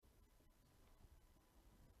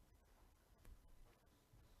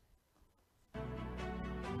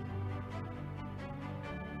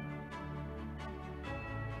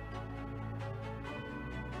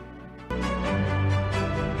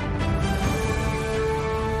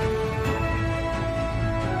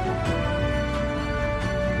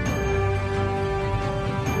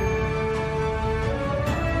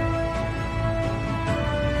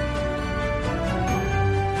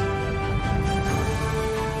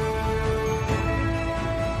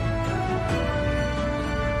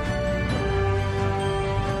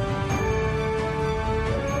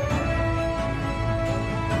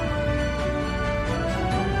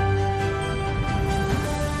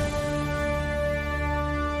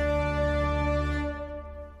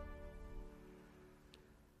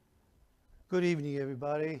Good evening,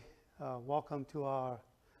 everybody. Welcome to our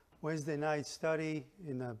Wednesday night study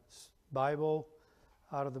in the Bible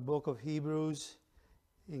out of the book of Hebrews,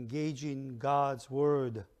 engaging God's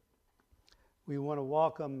Word. We want to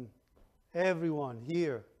welcome everyone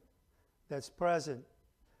here that's present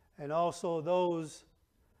and also those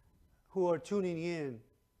who are tuning in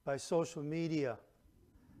by social media.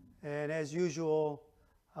 And as usual,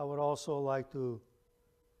 I would also like to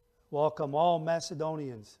welcome all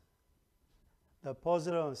Macedonians. Da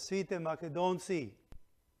pozdravljam svite Makedonci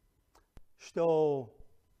što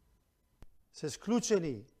se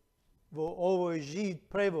sključeni u ovoj živ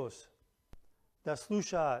prevoz da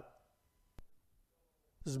sluša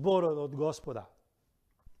zbor od Gospoda.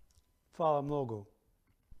 Hvala mnogo.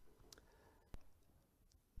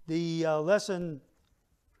 The lesson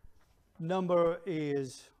number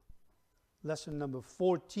is lesson number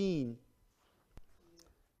 14,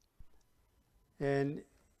 and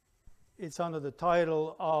it's under the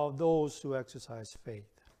title of Those Who Exercise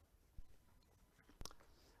Faith.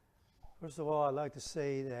 First of all, I'd like to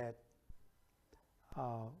say that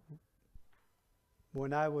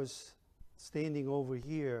when I was standing over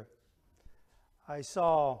here, I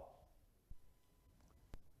saw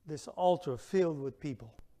this altar filled with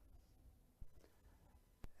people.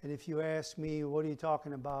 And if you ask me, what are you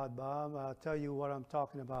talking about, Bob? I'll tell you what I'm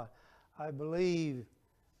talking about. I believe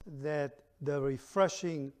that the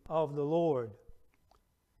refreshing of the Lord,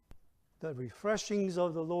 the refreshings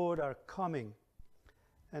of the Lord are coming.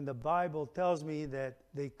 And the Bible tells me that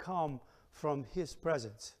they come from His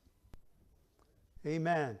presence.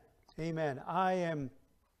 Amen. Amen. I am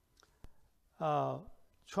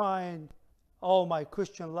trying all my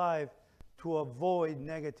Christian life to avoid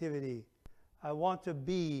negativity. I want to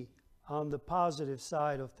be on the positive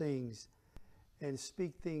side of things and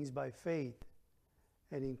speak things by faith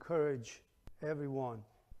and encourage everyone.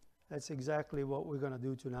 That's exactly what we're going to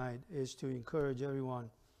do tonight, is to encourage everyone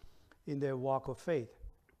in their walk of faith.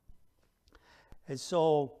 And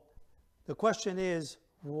so the question is,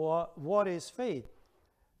 what is faith?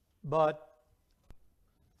 But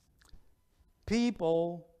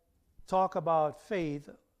people talk about faith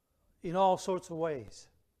in all sorts of ways.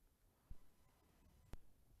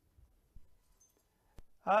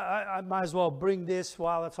 I might as well bring this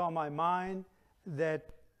while it's on my mind,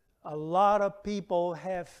 that a lot of people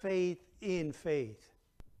have faith in faith.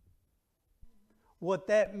 What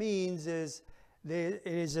that means is it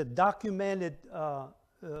is a documented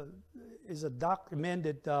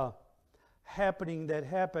happening that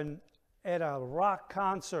happened at a rock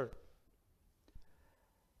concert.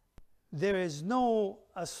 There is no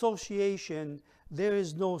association, there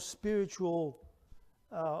is no spiritual,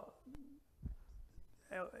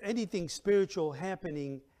 anything spiritual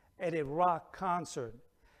happening at a rock concert.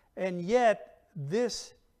 And yet,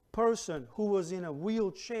 this person who was in a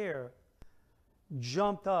wheelchair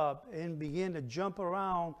jumped up and began to jump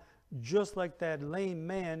around just like that lame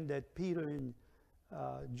man that Peter and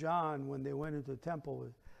John, when they went into the temple.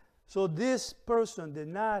 So this person did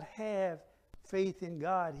not have faith in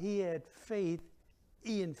God. He had faith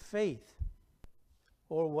in faith,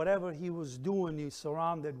 or whatever he was doing, he's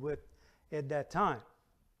surrounded with at that time.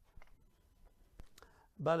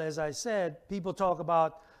 But as I said, people talk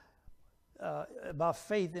about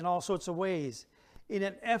faith in all sorts of ways. In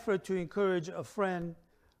an effort to encourage a friend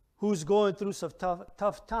who's going through some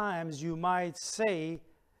tough times, you might say,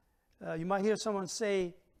 you might hear someone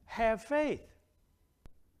say, have faith.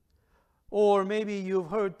 Or maybe you've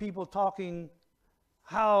heard people talking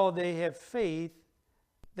how they have faith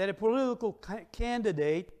that a political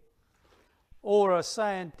candidate or a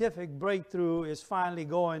scientific breakthrough is finally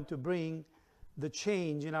going to bring the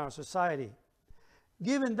change in our society.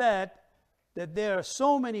 Given that there are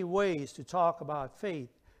so many ways to talk about faith,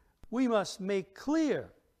 we must make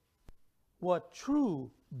clear what true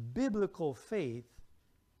biblical faith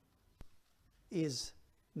is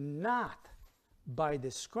not by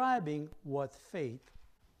describing what faith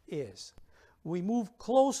is. We move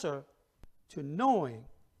closer to knowing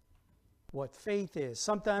what faith is.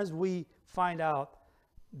 Sometimes we find out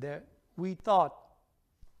that we thought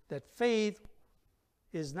that faith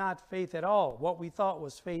is not faith at all. What we thought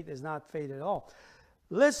was faith is not faith at all.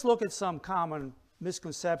 Let's look at some common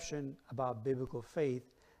misconception about biblical faith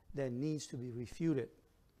that needs to be refuted.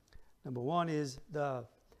 Number one is the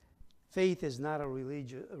faith is not a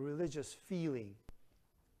religious feeling.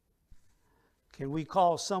 Can we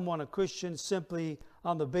call someone a Christian simply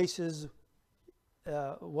on the basis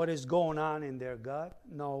what is going on in their gut?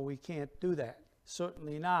 No, we can't do that.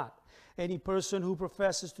 Certainly not. Any person who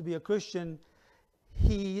professes to be a Christian,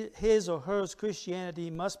 his or her Christianity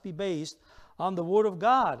must be based on the Word of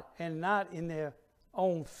God and not in their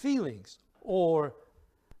own feelings or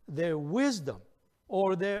their wisdom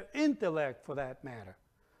or their intellect for that matter.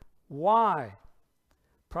 Why?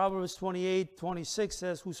 Proverbs 28:26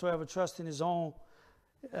 says, whosoever trusts in his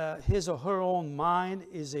or her own mind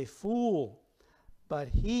is a fool, but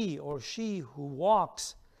he or she who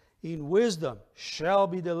walks in wisdom shall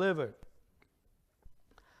be delivered.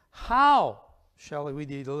 How shall we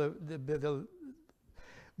be delivered?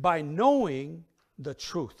 By knowing the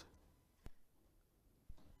truth.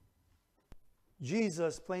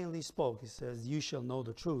 Jesus plainly spoke. He says, you shall know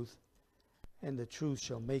the truth, and the truth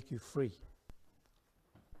shall make you free.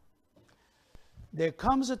 There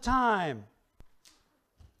comes a time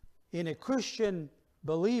in a Christian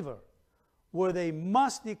believer where they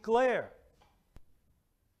must declare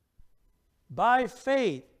by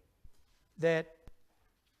faith that,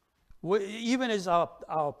 even as our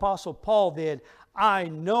Apostle Paul did, I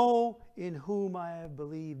know in whom I have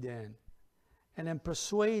believed in, and am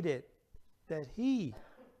persuaded that He,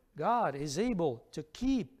 God, is able to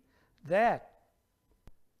keep that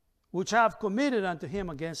which I have committed unto Him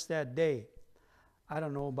against that day. I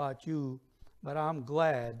don't know about you, but I'm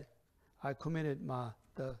glad I committed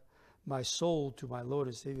my soul to my Lord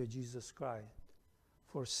and Savior Jesus Christ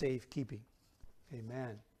for safekeeping.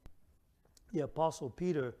 Amen. The Apostle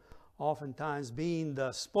Peter, oftentimes being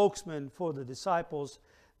the spokesman for the disciples,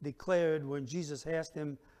 declared when Jesus asked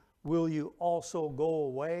him, will you also go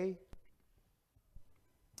away?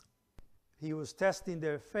 He was testing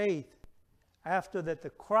their faith after that the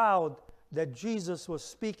crowd that Jesus was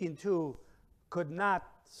speaking to could not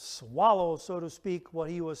swallow, so to speak, what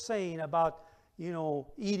he was saying about,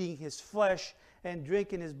 eating his flesh and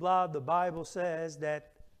drinking his blood. The Bible says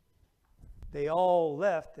that they all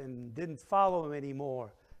left and didn't follow him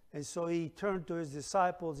anymore. And so he turned to his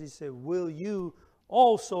disciples. He said, will you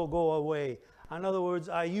also go away? In other words,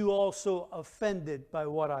 are you also offended by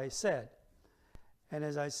what I said? And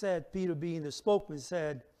as I said, Peter, being the spokesman,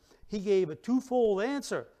 said, he gave a twofold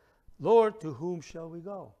answer. Lord, to whom shall we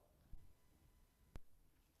go?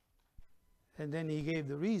 And then he gave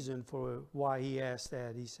the reason for why he asked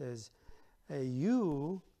that. He says, hey,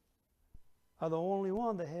 you are the only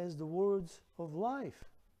one that has the words of life.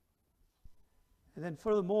 And then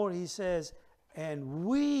furthermore, he says, and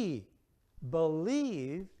we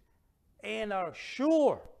believe and are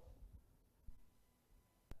sure.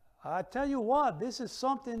 I tell you what, this is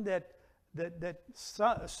something that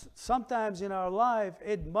sometimes in our life,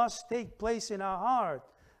 it must take place in our heart,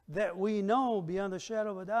 that we know beyond a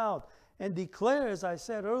shadow of a doubt, and declare, as I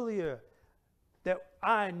said earlier, that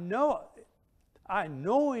I know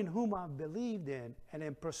in whom I believed in, and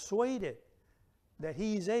am persuaded that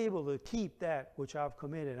He's able to keep that which I've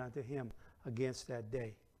committed unto Him against that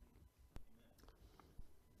day.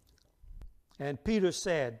 And Peter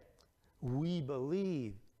said, we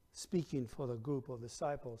believe, speaking for the group of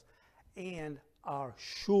disciples, and are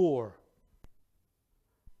sure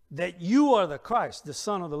that you are the Christ, the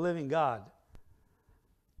Son of the living God.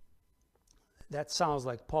 That sounds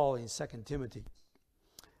like Paul in 2 Timothy.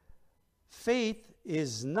 Faith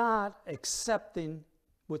is not accepting,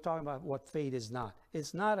 we're talking about what faith is not.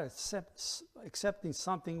 It's not accepting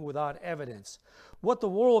something without evidence. What the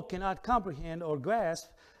world cannot comprehend or grasp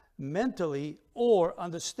mentally or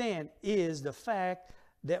understand is the fact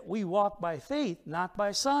that we walk by faith, not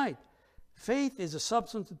by sight. Faith is a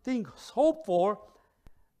substance of things hoped for.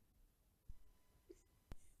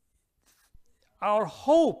 Our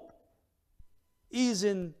hope is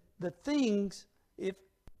in the things, if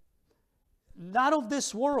not of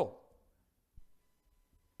this world.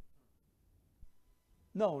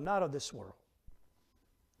 No, not of this world.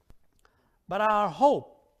 But our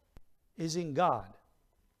hope is in God.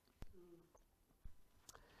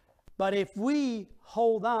 But if we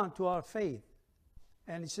hold on to our faith,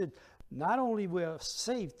 and he said, not only we are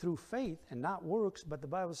saved through faith and not works, but the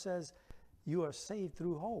Bible says you are saved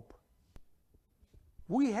through hope.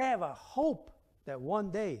 We have a hope that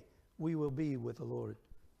one day we will be with the Lord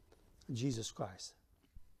Jesus Christ.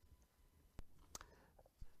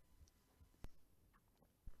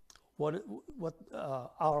 What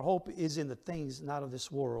our hope is in the things not of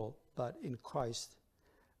this world, but in Christ.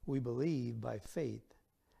 We believe by faith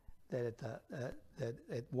that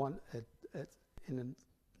in a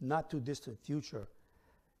not too distant future,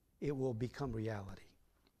 it will become reality.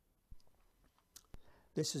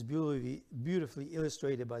 This is beautifully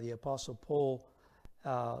illustrated by the Apostle Paul,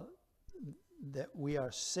 that we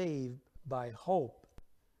are saved by hope.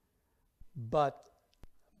 But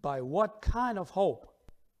by what kind of hope?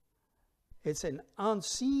 It's an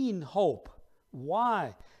unseen hope.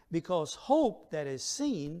 Why? Because hope that is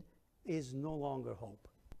seen is no longer hope.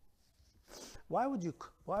 Why would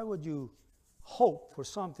you hope for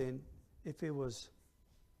something if it was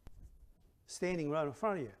standing right in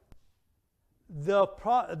front of you? The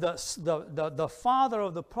father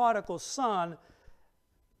of the prodigal son,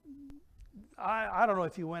 I don't know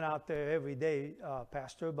if he went out there every day,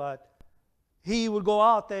 Pastor, but he would go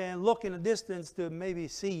out there and look in the distance to maybe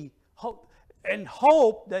see hope, and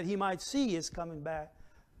hope that he might see his coming back,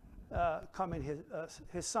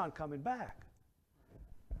 his son coming back.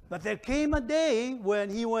 But there came a day when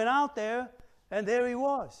he went out there, and there he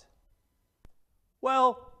was.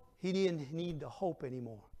 Well, he didn't need the hope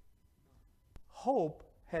anymore. Hope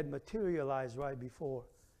had materialized right before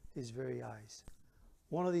his very eyes.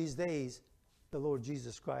 One of these days, the Lord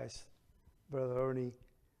Jesus Christ, Brother Ernie,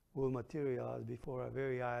 will materialize before our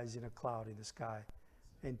very eyes in a cloud in the sky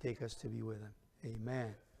and take us to be with him.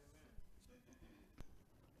 Amen.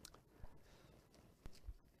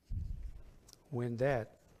 When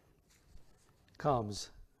that comes,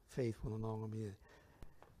 faith will no longer be there.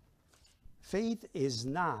 Faith is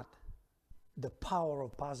not the power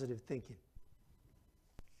of positive thinking.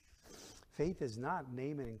 Faith is not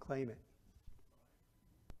name it and claim it.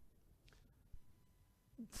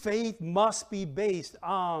 Faith must be based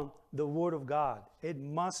on the Word of God. It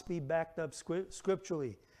must be backed up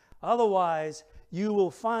scripturally. Otherwise, you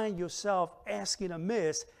will find yourself asking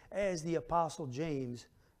amiss, as the Apostle James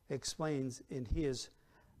explains in his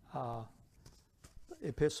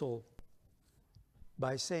epistle,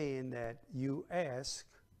 by saying that you ask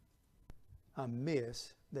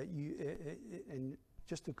amiss, that you and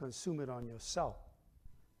just to consume it on yourself.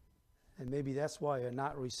 And maybe that's why you're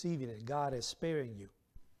not receiving it. God is sparing you.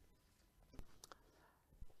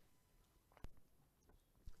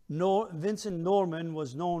 Vincent Norman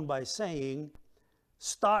was known by saying,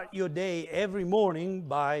 start your day every morning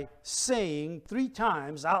by saying 3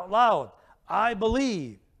 times out loud, I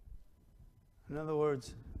believe. In other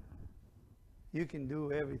words, you can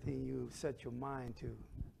do everything you set your mind to.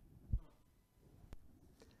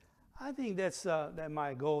 I think that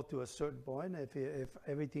might go to a certain point if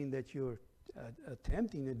everything that you're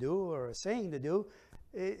attempting to do or saying to do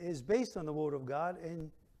is based on the Word of God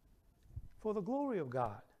and for the glory of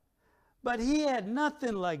God. But he had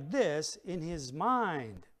nothing like this in his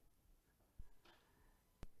mind.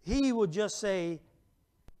 He would just say,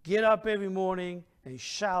 get up every morning and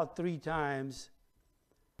shout 3 times,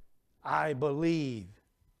 I believe,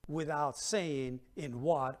 without saying in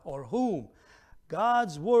what or whom.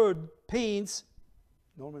 God's Word paints,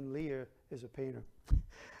 Norman Lear is a painter,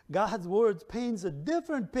 God's Word paints a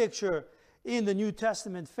different picture in the New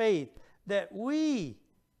Testament faith, that we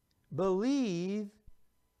believe,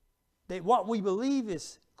 that what we believe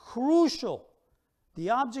is crucial. The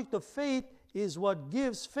object of faith is what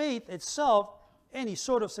gives faith itself any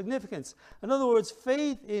sort of significance. In other words,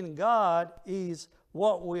 faith in God is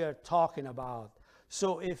what we are talking about.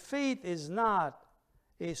 So if faith is not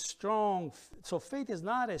a strong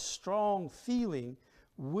feeling,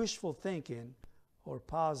 wishful thinking, or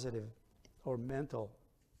positive or mental.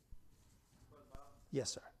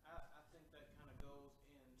 Yes, sir. I think that kind of goes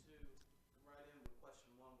right in with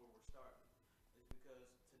question 1 where we're starting. Is because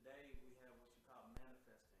today we have what you call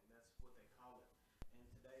manifesting. That's what they call it. In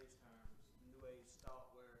today's terms, New Age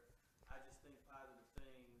thought, where I just think positive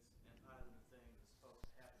things and positive things are supposed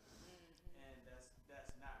to happen. Mm-hmm. And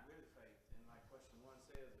that's not really faith. And like question 1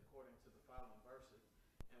 says, according to the following verses,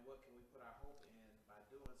 and what can we put our hope in by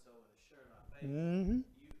doing so and assuring our faith? Mm-hmm.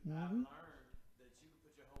 I've learned that you can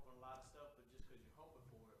put your hope in a lot of stuff, but just because you're hoping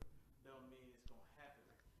for it, don't mean it's going to happen.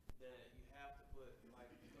 That you have to put, like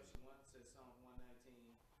question 1 says, Psalm 119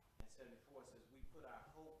 and 74 says, we put our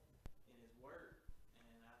hope in His Word.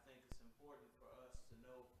 And I think it's important for us to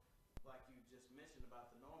know, like you just mentioned about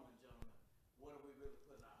the Norman gentleman, what are we really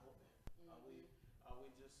putting our hope in? Mm-hmm. Are we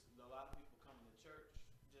just, a lot of people coming to church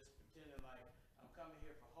just pretending like, I'm coming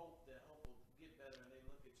here for hope, that hope will get better, and they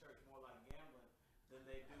look at church more like gambling than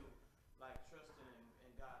they do like trusting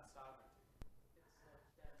in God's sovereignty.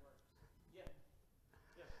 That works. Yeah.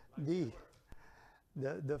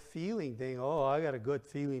 Like the feeling thing, I got a good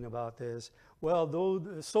feeling about this. Well,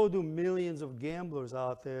 so do millions of gamblers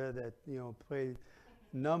out there that play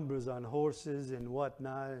numbers on horses and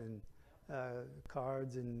whatnot, and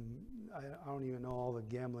cards, and I don't even know all the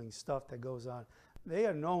gambling stuff that goes on. They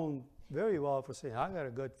are known very well for saying, I got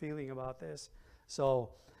a good feeling about this.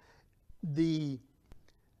 So the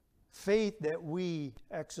faith that we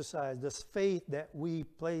exercise, this faith that we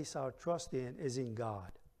place our trust in, is in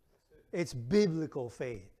God. It's biblical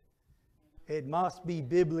faith. It must be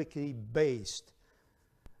biblically based.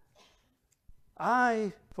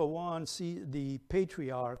 I, for one, see the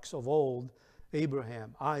patriarchs of old,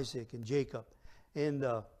 Abraham, Isaac, and Jacob, and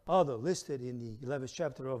the other listed in the 11th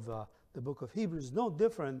chapter of the book of Hebrews, no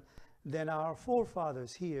different than our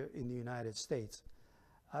forefathers here in the United States.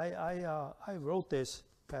 I wrote this,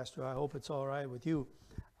 Pastor. I hope it's all right with you.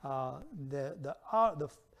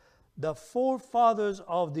 The forefathers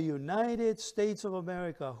of the United States of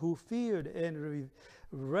America, who feared and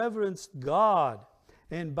reverenced God,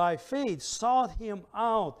 and by faith sought Him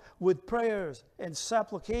out with prayers and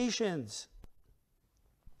supplications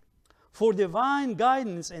for divine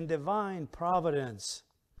guidance and divine providence.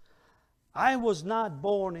 I was not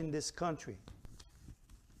born in this country,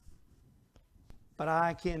 but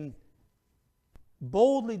I can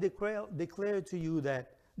boldly declare to you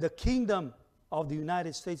that the kingdom of the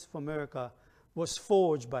United States of America was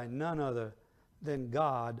forged by none other than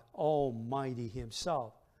God Almighty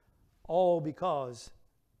Himself. All because,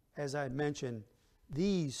 as I mentioned,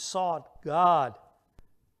 these sought God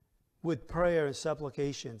with prayer and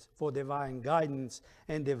supplications for divine guidance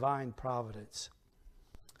and divine providence.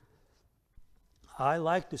 I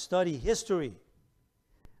like to study history,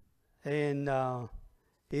 and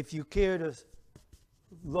if you care to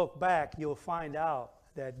look back, you'll find out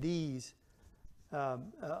that these,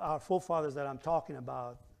 our forefathers that I'm talking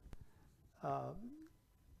about,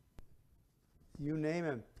 you name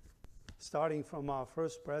him, starting from our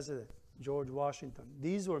first president, George Washington.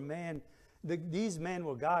 These men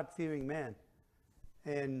were God-fearing men,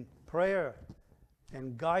 and prayer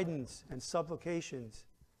and guidance and supplications,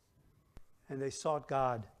 and they sought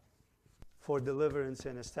God for deliverance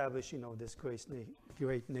and establishing of this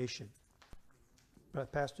great nation.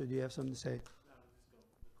 But Pastor, do you have something to say?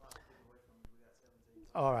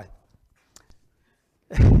 All right.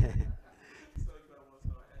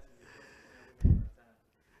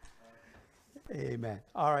 Amen.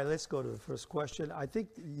 All right, let's go to the first question. I think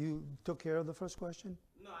you took care of the first question?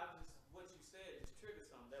 No, what you said just triggered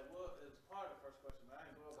something. It was part of the first question, but I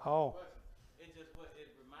didn't go about the question.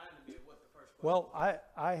 It reminded me of what the first question was. Well,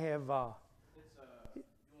 I have... you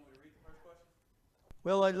want me to read the first question?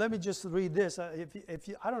 Well, let me just read this. I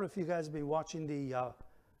don't know if you guys have been watching the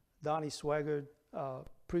Donnie Swaggart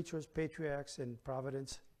Preachers, Patriarchs, and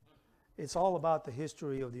Providence. It's all about the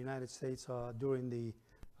history of the United States during the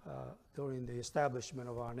establishment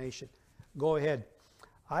of our nation. Go ahead.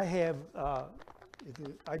 I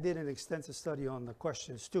did an extensive study on the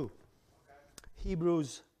questions too. Okay.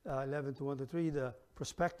 Hebrews 11 to 1 to 3, the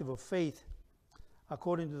perspective of faith,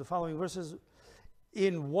 according to the following verses.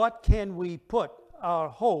 In what can we put our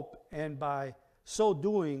hope, and by so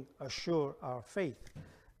doing assure our faith?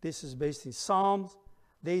 This is based in Psalms.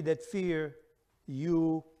 They that fear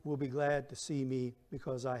you will be glad to see me,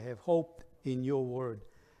 because I have hoped in your word.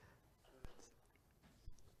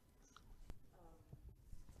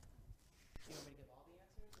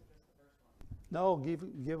 No,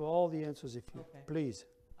 give all the answers if you please.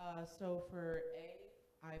 So for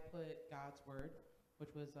A, I put God's word,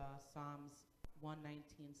 which was Psalms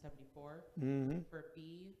 119:74. Mm-hmm. For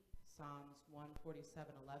B, Psalms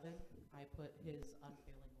 147:11, I put His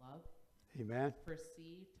unfailing love. Amen. For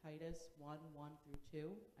C, Titus 1:1 through 2,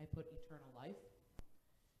 I put eternal life.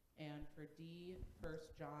 And for D, 1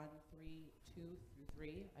 John 3:2 through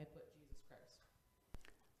 3, I put Jesus Christ.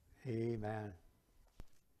 Amen.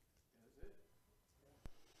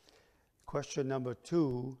 Question number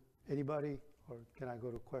 2, anybody? Or can I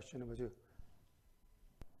go to question number 2?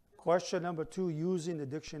 Question number 2, using the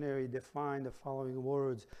dictionary, define the following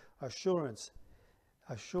words. Assurance.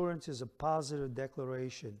 Assurance is a positive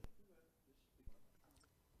declaration.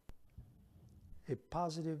 A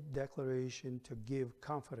positive declaration to give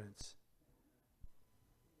confidence.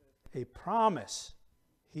 A promise.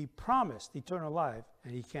 He promised eternal life,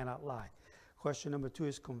 and He cannot lie. Question number 2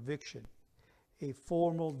 is conviction. A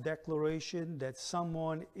formal declaration that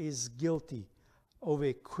someone is guilty of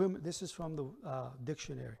a this is from the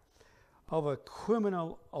dictionary, of a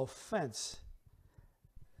criminal offense,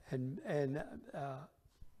 and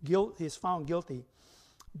guilt is found guilty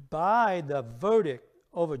by the verdict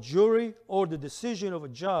of a jury or the decision of a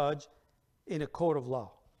judge in a court of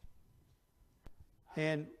law.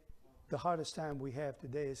 And the hardest time we have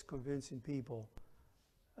today is convincing people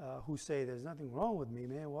who say there's nothing wrong with me,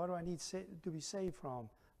 man. What do I need to be saved from?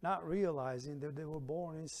 Not realizing that they were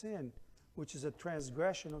born in sin, which is a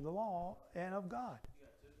transgression of the law and of God.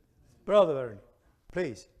 Brother Ernie,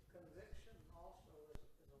 please. Conviction also is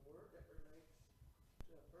a word that relates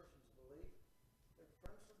to a person's belief, their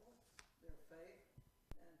principle, their faith,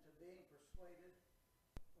 and to being persuaded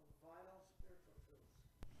of vital spiritual truths.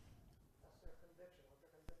 That's their conviction, what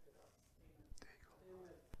they're convicted of.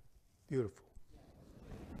 Amen. Beautiful. Yeah,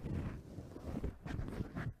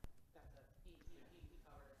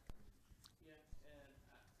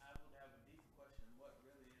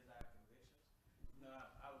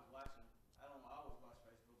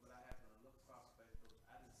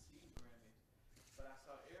 but I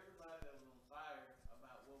saw everybody that was on fire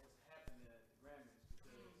about what was happening at the Grammys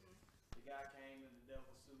because the guy came in the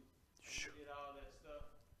devil suit and he did all that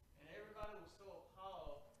stuff, and everybody was so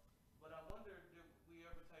appalled. But I wonder, did we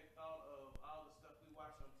ever take thought of all the stuff we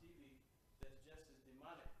watch on TV that's just as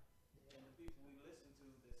demonic, and the people we listen to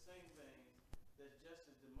that sing things that's just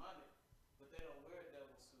as demonic, but they don't wear a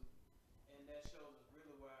devil suit, and that shows us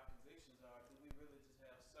really where our convictions are. Do we really just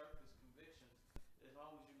have surface convictions? As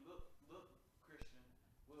long as you look Christian,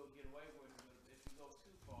 we'll get away with it. But if you go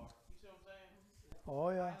too far, you see what I'm saying? Oh,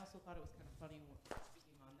 yeah. I also thought it was kind of funny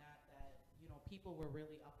speaking on that you know, people were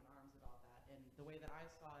really up in arms about that. And the way that I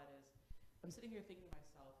saw it is, I'm sitting here thinking to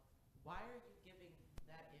myself, why are you giving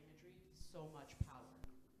that imagery so much power?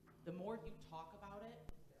 The more you talk about it,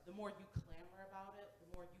 the more you clamor about it, the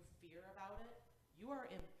more you fear about it, you are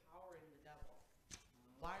empowering the devil.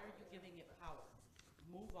 Why are you giving it power?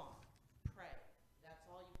 Move on. Pray. That's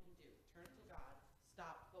all you can do. Turn to God.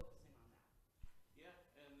 Stop focusing on that. Yeah,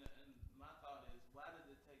 and my thought is, why did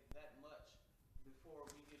it take that much before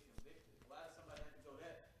we get convicted? Why does somebody have to go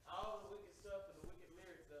that? All the wicked stuff and the wicked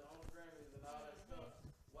lyrics that are on the Grammys and all that stuff,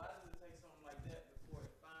 why does it take something like that before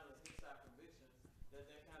it finally hits our conviction that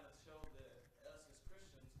kind of show that us as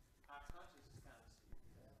Christians, our conscience is kind of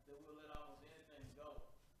seared, that we'll let almost anything go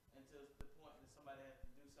until the point that somebody has to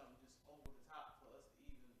do something just over the top for us to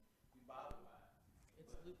even be bothered by it.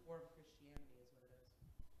 It's lukewarm Christianity is what it is.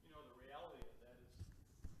 You know, the reality of that is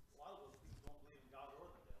a lot of those people don't believe in God or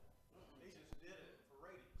the devil. They just did it for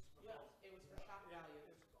ratings. Yeah, it was for shock value.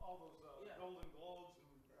 It's all those Yeah. Golden Globes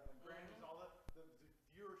and Grammys, all that. The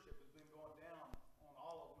viewership has been going down on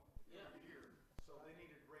all of them every year. So they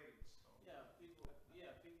needed ratings. So. People,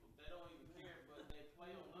 they don't even care, but they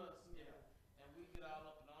play on us, and we get all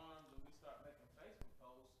up in arms and we start making Facebook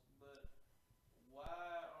posts. But why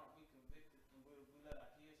aren't we convicted? And we let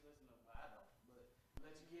our kids listen to? Well, I don't, but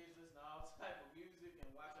let your kids listen to all type of music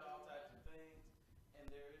and watch all types of things, and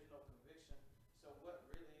there is no conviction. So what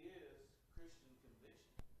really is Christian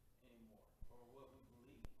conviction anymore, or what we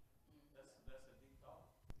believe? That's a deep thought.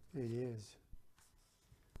 It is.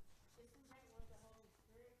 Isn't that where the Holy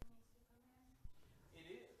Spirit needs to come in? It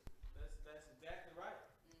is. That's exactly right.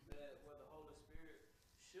 That where the Holy Spirit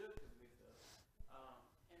should convict us,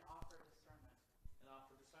 And offer discernment. and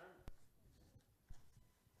offer discernment.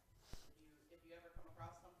 If you ever come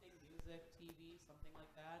across something, music, TV, something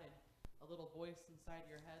like that, and a little voice inside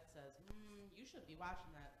your head says, you should be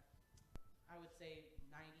watching that, I would say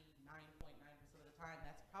 99.9% of the time,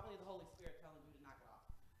 that's probably the Holy Spirit telling you to knock it off.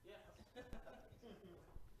 Yeah.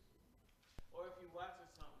 Or if you're watching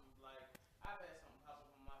something like, I've had something pop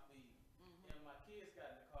up on my feed, and my kids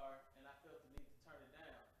got in the car, and I felt the need to turn it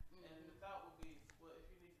down. And the thought would be, well, if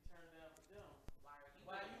you need to turn it down for them,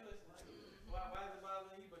 why are you listening to it? Why is it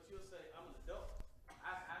bothering you? But you'll say, I'm an adult.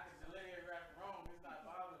 I can delineate right from wrong. It's not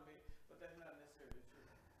bothering me, but that's not necessarily true.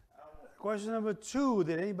 I don't want Question number 2,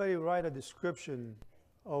 did anybody write a description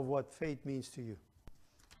of what faith means to you?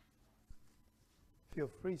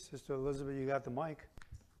 Feel free, Sister Elizabeth, you got the mic.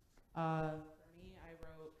 For me, I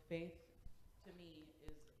wrote, faith to me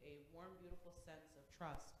is a warm, beautiful sense of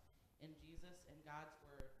trust in Jesus and God's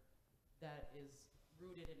word that is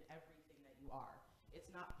rooted in everything that you are. It's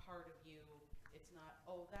not part of you. It's not,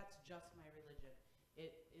 oh, that's just my religion.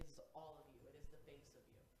 It is all of you. It is the face of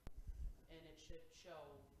you. And it should show,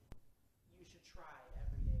 you should try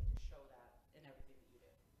every day to show that in everything that you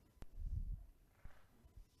do.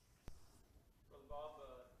 Brother Bob,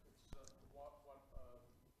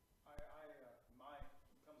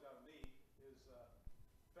 comes out of me is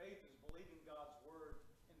faith is believing God's word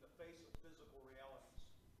in the face of physical realities.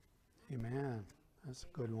 Amen. That's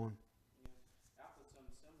a good one. I put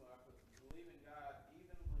something similar. I put believe in God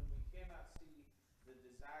even when we cannot see the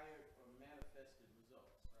desired or manifested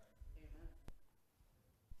results. Right. Amen.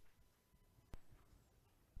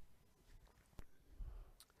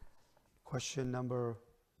 Question number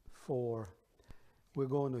 4. We're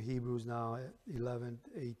going to Hebrews now, 11,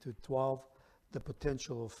 8 to 12. The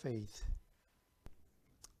potential of faith.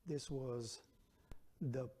 This was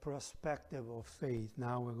the perspective of faith.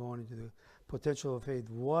 Now we're going into the potential of faith.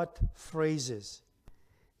 What phrases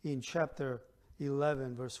in chapter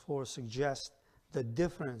 11, verse 4 suggest the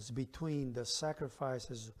difference between the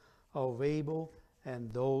sacrifices of Abel and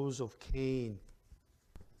those of Cain?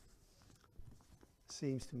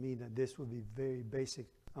 Seems to me that this would be very basic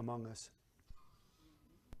among us.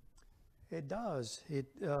 It does.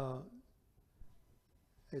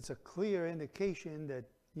 It's a clear indication that,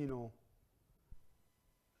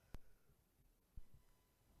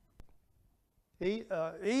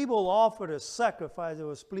 Abel offered a sacrifice that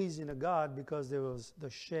was pleasing to God because there was the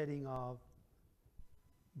shedding of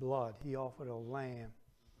blood. He offered a lamb.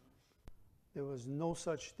 There was no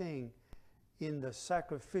such thing in the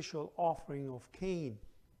sacrificial offering of Cain.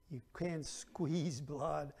 You can't squeeze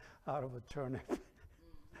blood out of a turnip.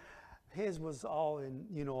 His was all in,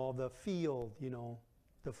 the field,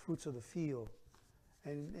 the fruits of the field.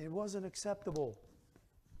 And it wasn't acceptable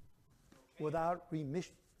without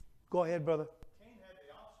remission. Go ahead, brother. Cain had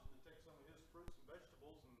the option to take some of his fruits and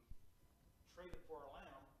vegetables and trade it for a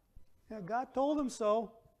lamb. Yeah, God told him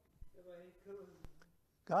so. Yeah, but he could have,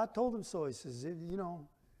 God told him so. He says,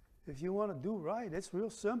 if you want to do right, it's real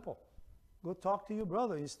simple. Go talk to your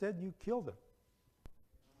brother. Instead, you killed him.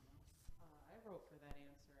 I wrote for that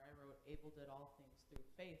answer. I wrote, Abel did all things through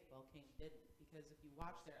faith, while Cain didn't. Because if you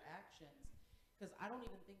watch their actions, because I don't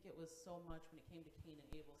even think it was so much when it came to Cain and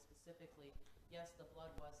Abel specifically. Yes, the blood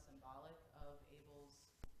was symbolic of Abel's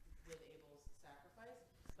sacrifice,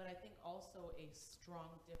 but I think also a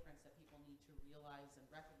strong difference that people need to realize and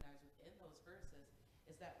recognize within those verses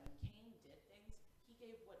is that when Cain did things, he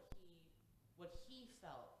gave what he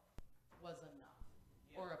felt was enough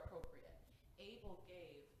or appropriate. Abel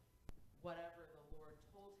gave whatever the Lord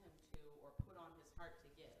told him to or put on his heart to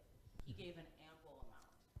give. He gave an ample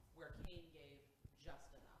amount, where Cain gave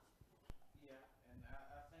just enough. Yeah, and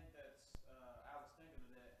I think that's, I was thinking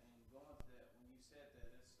of that and going to that when you said that.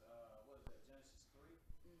 It's, what is that,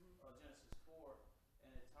 Genesis 3 or Genesis 4,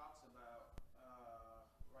 and it talks about,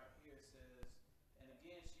 right here it says, and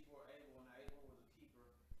again she bore Abel, and Abel was a keeper.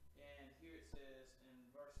 And here it says in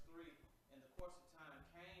verse 3, in the course of time,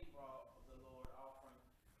 Cain brought the Lord offering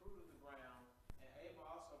fruit of the ground, and Abel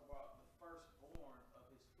also brought the firstborn of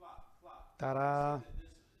his flock. Ta-da.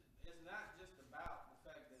 It's not just about the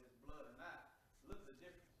fact that it's blood or not. Look at the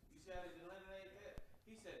difference. You see how they delineated that?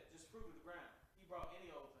 He said just fruit of the ground. He brought any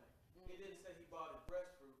old thing. It didn't say he brought his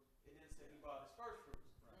breast fruit. It didn't say he brought his first fruits.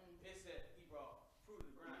 It said he brought fruit of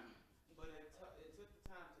the ground. But it took the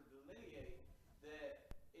time to delineate that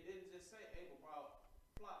it didn't just say Abel brought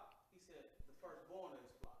flock. He said the firstborn of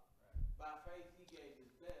his flock. By faith he gave his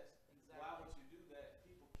best. Exactly. Why would you do that?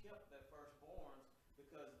 People kept their firstborns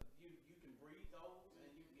because you can breed those and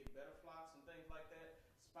you can get better flocks and things like that,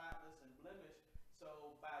 spotless and blemished.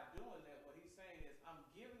 So by doing that, what he's saying is, I'm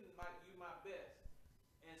giving you my best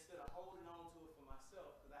instead of holding on to it for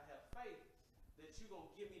myself, because I have faith that you're going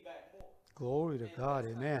to give me back more. Glory to And God.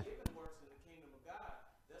 that's Amen. how giving works in the kingdom of God.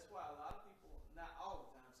 That's why a lot of people, not all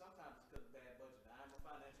the time, sometimes it's because of bad budget. I'm a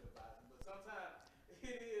financial advisor, but sometimes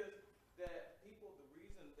it is that people, the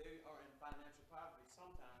reason they are in financial poverty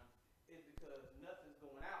sometimes is because nothing's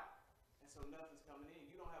going out, and so nothing's coming in.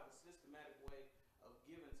 You don't have a systematic way of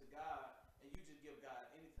giving to God, and you just give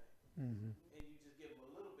God anything. Mm-hmm. And you just give him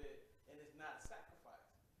a little bit, and it's not a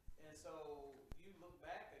sacrifice. And so you look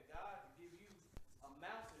back at God to give you a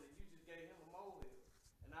mountain, and you just gave him a molehill.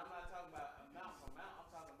 And I'm not talking about a mountain for mountain.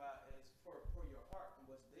 I'm talking about as for your heart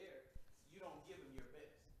and what's there. You don't give him your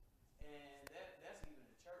best, and that's even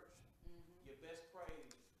the church. Your best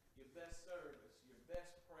praise, your best service, your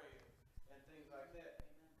best prayer, and things like that.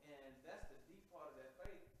 And that's the deep part of that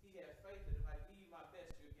faith. He had faith that if I give you my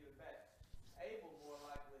best, you'll give it back. Abel more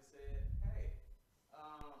likely said, hey,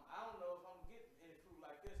 I don't know if I'm getting any fruit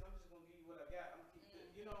like this. I'm just going to give you what I got. I'm going to keep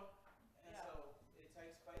this, And Yeah. so it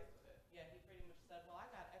takes faith for that. Yeah, he pretty much said, well, I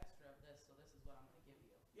got extra of this, so this is what I'm going to give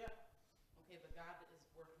you. Yeah. Okay, but God is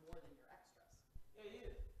worth more than your extras. Yeah, he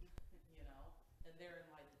is. And therein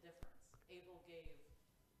lied the difference. Abel gave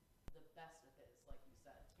the best of his, like you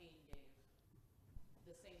said. Cain gave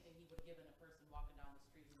the same thing he would have given a person walking down the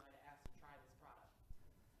street who might have asked to try this product.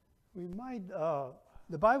 We might,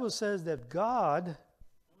 the Bible says that God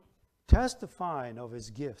testifying of his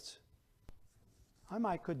gifts.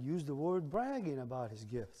 I could use the word bragging about his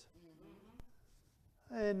gifts.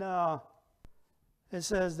 And it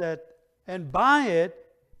says that, and by it,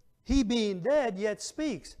 he being dead yet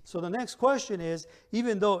speaks. So the next question is,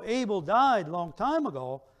 even though Abel died a long time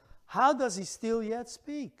ago, how does he still yet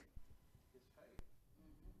speak?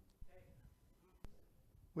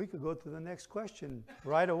 We could go to the next question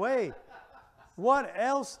right away. What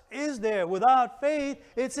else is there? Without faith,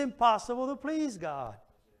 it's impossible to please God.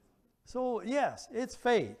 So, yes, it's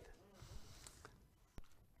faith.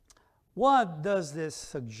 What does this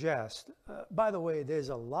suggest? By the way, there's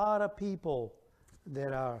a lot of people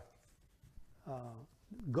that are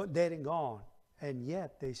dead and gone, and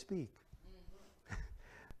yet they speak.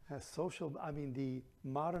 The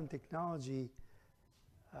modern technology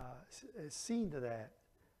has seen to that.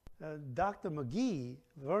 Dr. McGee,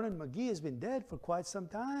 Vernon McGee, has been dead for quite some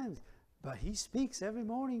time, but he speaks every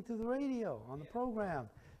morning to the radio on the program.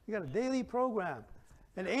 You got a daily program.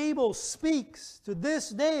 And Abel speaks to this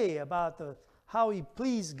day about how he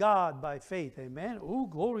pleased God by faith. Amen. Ooh,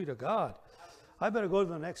 glory to God. I better go to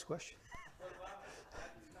the next question. But if I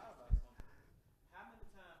just thought about something. How many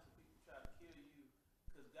times have people tried to kill you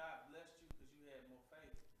because God blessed you because you had more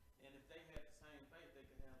faith? And if they had the same faith, they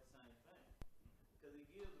could have the same thing. Because he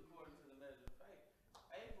gives according to the measure of faith.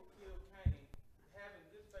 Abel killed Cain.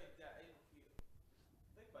 Having good faith got Abel killed.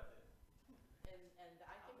 Think about that. And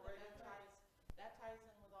I think that ties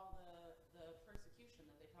in with all the persecution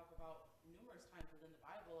that they talk about numerous times within the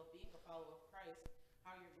Bible of being a follower of Christ,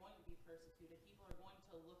 how you're going to be persecuted. People are going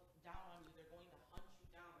to look down on you. They're going to hunt you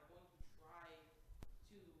down. They're going to try to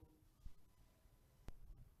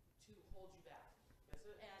hold you back. That's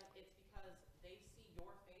it. And it's because they see your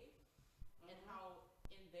faith and how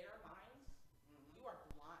in their minds you are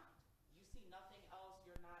blind. You see nothing else.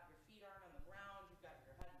 Your feet aren't on the ground. You've got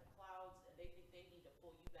your head in the clouds, and they think they need to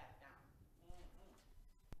pull you back down. So.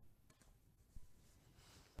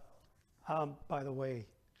 By the way,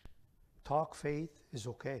 talk faith is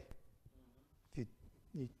okay. If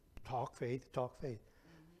you talk faith,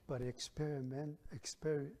 But experienced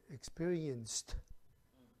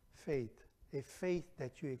faith, a faith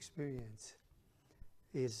that you experience,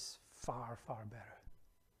 is far, far better.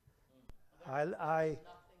 Nothing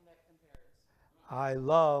that compares.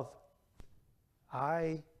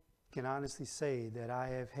 I can honestly say that I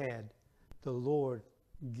have had the Lord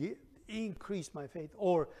increase my faith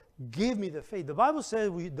or give me the faith. The Bible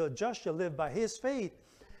says the just shall live by his faith.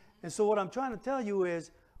 And so what I'm trying to tell you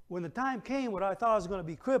is, when the time came where I thought I was going to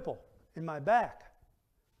be crippled in my back,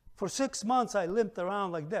 for 6 months I limped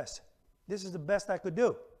around like this. This is the best I could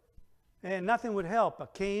do. And nothing would help. A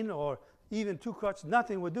cane or even 2 crutches,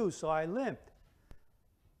 nothing would do. So I limped.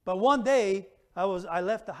 But one day I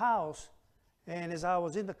left the house, and as I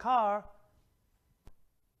was in the car,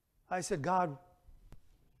 I said, God,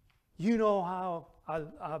 you know how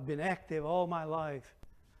I've been active all my life.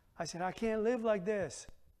 I said, I can't live like this.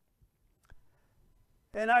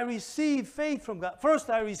 And I received faith from God. First,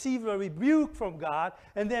 I received a rebuke from God,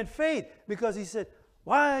 and then faith, because he said,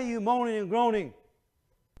 why are you moaning and groaning?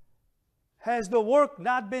 Has the work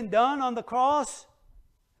not been done on the cross?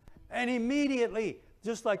 And immediately,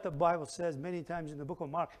 just like the Bible says many times in the book of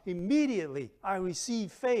Mark, immediately I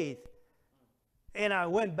received faith, and I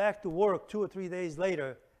went back to work 2 or 3 days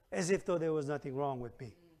later as if though there was nothing wrong with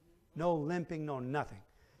me. No limping, no nothing.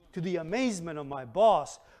 To the amazement of my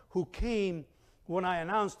boss, who came when I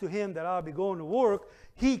announced to him that I'll be going to work,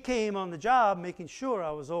 he came on the job making sure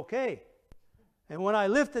I was okay. And when I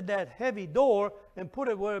lifted that heavy door and put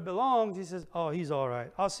it where it belongs, he says, oh, he's all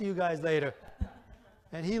right. I'll see you guys later.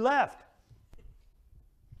 And he left.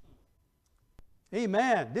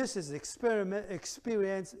 Amen. This is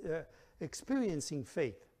experiencing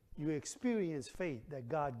faith. You experience faith that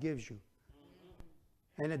God gives you.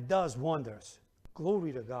 And it does wonders.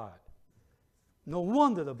 Glory to God. No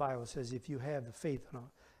wonder the Bible says if you have the faith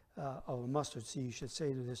of a mustard seed, you should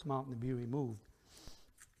say to this mountain to be removed.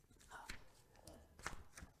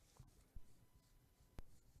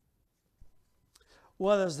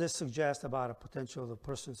 What does this suggest about a potential of a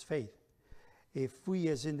person's faith? If we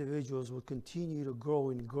as individuals will continue to grow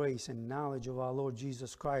in grace and knowledge of our Lord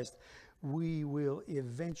Jesus Christ, we will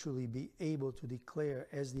eventually be able to declare,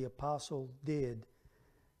 as the apostle did,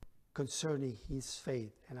 concerning his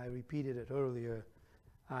faith. And I repeated it earlier,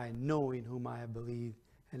 I know in whom I have believed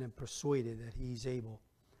and am persuaded that he is able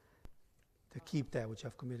to keep that which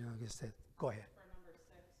I've committed against that. Go ahead. For number 6,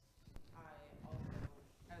 I also,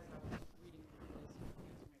 as I was reading through this, answering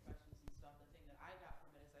my questions and stuff, the thing that I got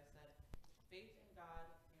from it is I said, faith in God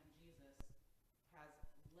and Jesus has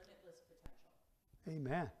limitless potential.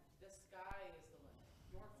 Amen. The sky is the limit.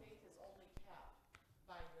 Your faith is only capped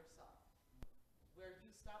by yourself. Where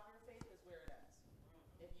you stop your faith is where it ends.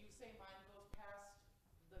 If you say mine goes past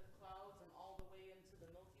the clouds and all the way into the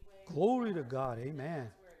Milky Way, Glory to God. then Amen.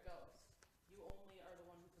 that's where it goes. You only are the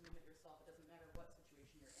one who can limit yourself. It doesn't matter what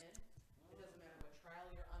situation you're in. It doesn't matter what trial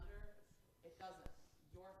you're under. It doesn't.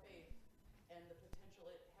 Your faith and the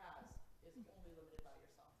potential it has is only limited by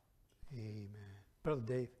yourself. Amen. Brother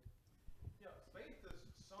Dave. Yeah, faith is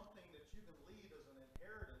something that you can leave as an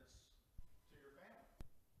inheritance to your family.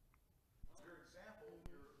 Your example,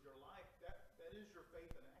 your life, that is your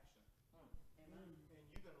faith in action. Amen. And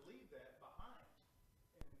you can leave that behind.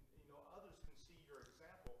 And others can see your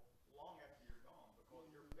example long after you're gone, because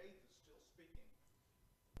your faith is still speaking.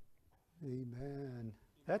 Amen.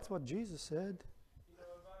 That's what Jesus said.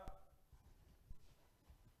 About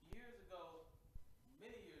years ago,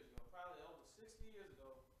 many years ago, probably over 60 years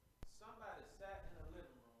ago, somebody sat in a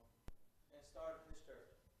living room and started this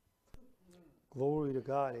church. Glory to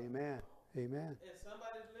God. Amen. Amen. In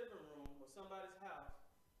somebody's living room was somebody's house,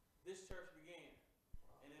 this church began.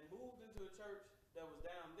 And it moved into a church that was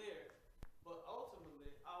down there. But ultimately,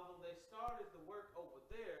 although they started the work over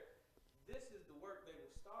there, this is the work they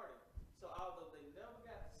were starting. So although they never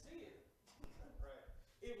got to see it, Right.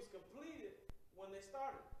 it was completed when they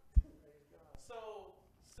started. So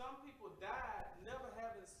some people died never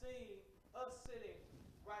having seen us sitting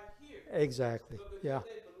right here. Exactly. But because Yeah.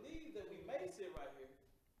 they believed that we may sit right here,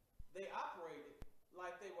 they operated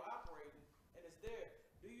like they were operating, and it's there.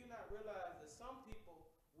 Do you not realize that some people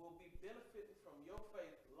will be benefiting from your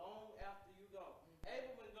faith long after you go?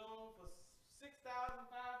 Abel been gone for 6,000,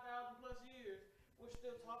 5,000 plus years. We're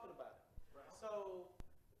still talking about it. Right. So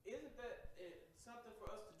isn't that something for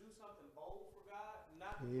us to do something bold for God,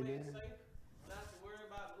 not to play it Amen. safe, not to worry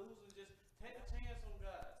about losing, just take a chance on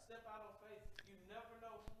God, step out on faith. You never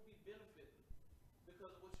know who will be benefiting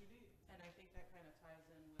because of what you did. And I think that kind of ties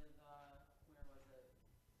in with, where was it?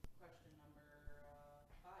 Question number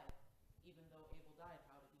 5. Even though Abel died,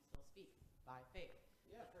 how did he still speak? By faith.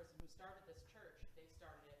 Yeah. The person who started this church, they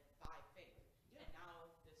started it by faith. Yeah. And now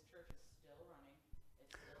this church is still running.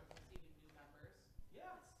 It's still receiving new members. Yeah.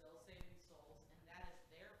 It's still saving souls. And that is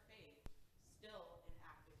their faith still in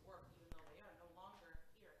active work, even though they are no longer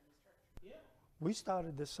here in this church. Yeah. We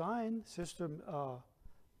started the sign, Sister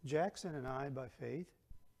Jackson and I, by faith,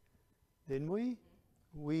 didn't we?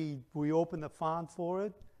 We opened the font for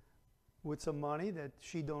it with some money that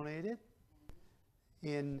she donated.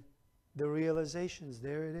 In the realizations,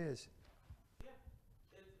 there it is. Yeah.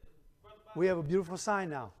 Brother Bob, We have a beautiful sign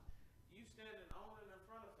now. you standing on and in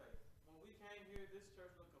front of faith. When we came here, this church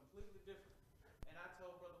looked completely different. And I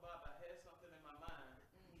told Brother Bob I had something in my mind.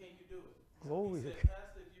 Can you do it? Glory He to said,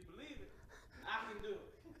 Pastor, if you believe it, I can do it.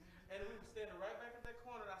 And we were standing right back at that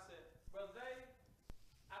corner, and I said, Brother Dave,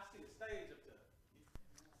 I see a stage up there.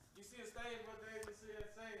 You see a stage, Brother Dave? You see a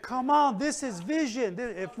stage? Come on, this is vision.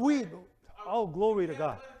 If we, oh, glory to You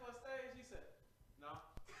have God. money for a stage? He said, no.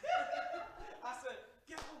 I said,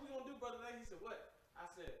 guess what we gonna do, Brother Dave? He said, what? I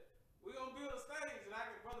said, we gonna build a stage. And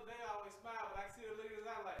Brother Dave always smile, but I can see the leaders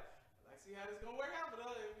out like, see how this gonna work out, but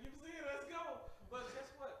if you see it, let's go. But guess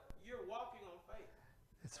what? You're walking on faith.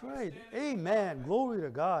 That's right. Amen. Glory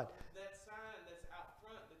to God. That sign that's out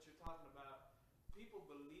front that you're talking about, people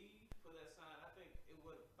believe for that sign. I think it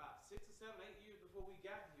was about 6 or 7, 8 years before we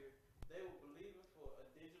got here, they were believing for a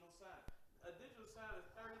digital sign. A digital sign is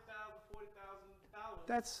 $30,000, $40,000.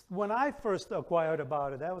 That's when I first acquired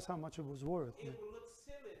about it. That was how much it was worth. It would look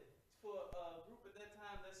silly for a group at that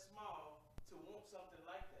time that small to want something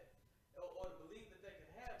like that, or to believe that they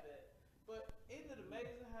could have that. But isn't it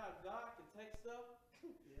amazing how God can take stuff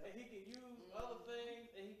and He can use other things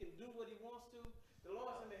and He can do what He wants to? The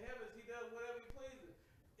Lord's in the heavens; He does whatever He pleases.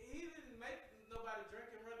 He didn't make nobody drink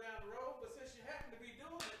and run down the road, but since you happen to be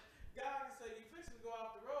doing it, God can say you fixing to go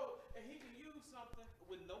off the road, and He can use something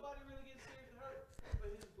when nobody really gets seriously hurt, but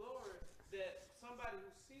His glory that somebody who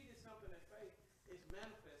seeded something in faith is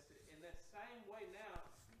manifested. In that same way now,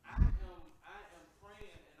 I am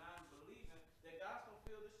praying and I'm believing that God's gonna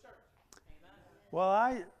fill this church. Amen. Well,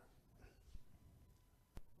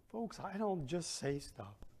 folks, I don't just say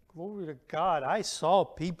stuff. Glory to God. I saw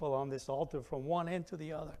people on this altar from one end to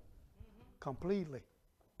the other, completely.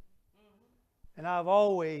 And I've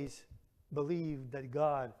always believed that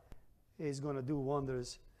God is going to do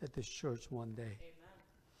wonders at this church one day. Amen.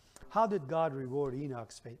 How did God reward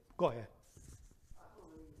Enoch's faith? Go ahead. I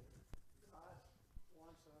believe God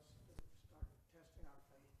wants us to start testing our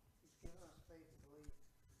faith. He's given us faith to believe.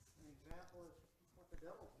 An example is what the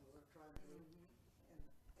devil's doing, trying to do. In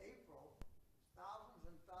April, thousands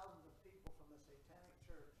and thousands of people from the Satanic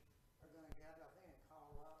Church are going to gather, I think, in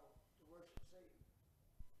Colorado to worship Satan.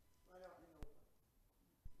 Right out in the open.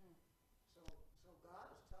 So God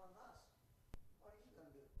is telling us, what are you going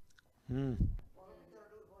to do? What are we going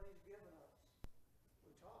to do with what He's given us?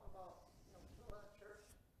 We talk about, fill that church.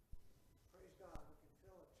 Praise God, we can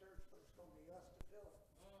fill a church, but it's going to be us to fill it.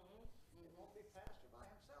 It won't be pastor by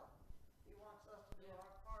himself. He wants us to do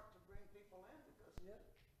our part to bring people in because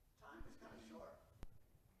time is kind of short.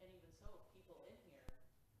 And even so, people in here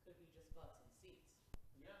could be just butts and seats.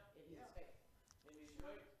 Yeah. It needs Yeah. faith. It needs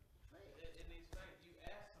faith. It needs faith. You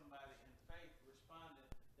ask somebody in faith,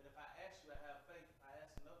 responding that if I ask you, I have faith. If I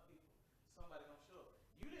ask enough people, somebody gonna show up.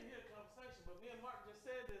 You didn't hear the conversation, but me and Mark just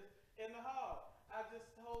said this in the hall. I just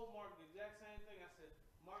told Mark the exact same thing. I said,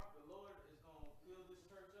 Mark, the Lord is gonna fill this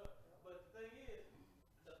church up. But the thing is,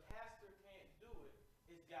 the pastor can't do it.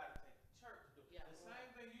 It's gotta take the church to do it. Yeah. The same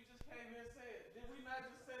thing you just came here and said. Did we not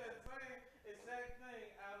just say that same exact thing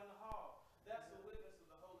out in the hall? That's the witness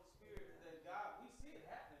of the Holy Spirit that God, we see it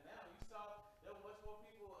happening now. You saw there were much more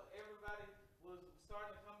people, everybody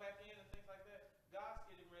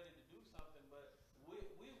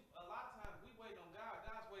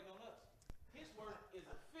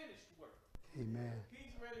Amen.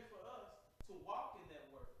 He's ready for us to walk in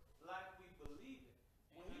that word like we believe it.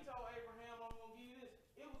 When he told Abraham, I'm going to give you this,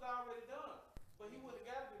 it was already done. But he wouldn't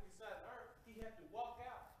have got it if he sat on earth. He had to walk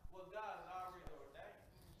out what God had already ordained.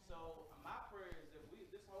 So my prayer is that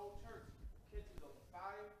this whole church catches on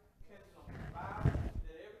fire, catches on fire,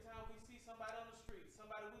 that every time we see somebody on the street,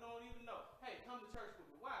 somebody we don't even know, hey, come to church with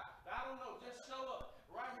me. Why? I don't know. Just show up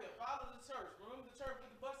right here. Follow the church. Remember the church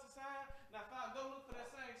with the busted sign? Now go look for that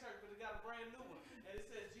same church, but it got a brand new one. And it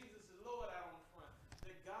says Jesus is Lord out on the front.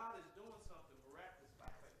 That God is doing something miraculous by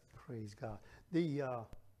faith. Praise God.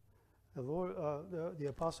 The Lord, the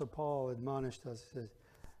Apostle Paul admonished us, says,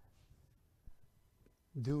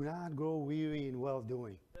 do not grow weary in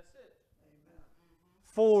well-doing. That's it. Amen.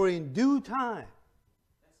 For in due time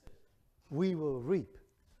That's it. we will reap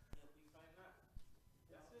If we faint not.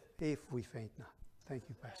 That's it. if we faint not. Thank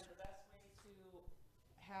you, Pastor. And the best way to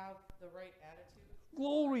have the right attitude.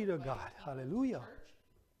 Glory to when God. you go to Hallelujah. church,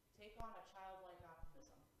 take on a childlike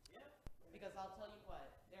optimism. Yeah. Because I'll tell you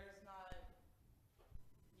what, there's not,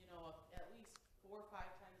 at least 4 or 5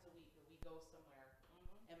 times a week that we go somewhere,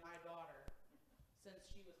 and my daughter, since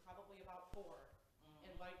she was probably about 4,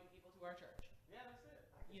 inviting people to our church. Yeah, that's it.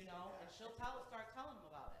 And she'll start telling them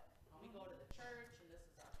about it. We go to the church, and this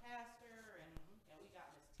is our pastor, and we got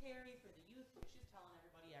Miss Terry for the youth. She's telling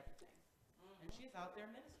everybody everything. And she's out there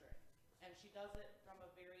ministering. And she does it from a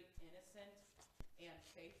very innocent and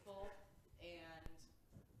faithful and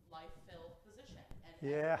life-filled position. And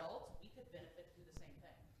Yeah. as adults, we could benefit through the same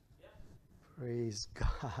thing. Praise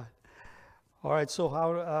God. All right, so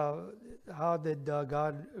how did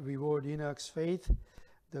God reward Enoch's faith?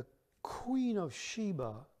 The Queen of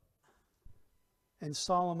Sheba and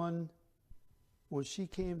Solomon, when she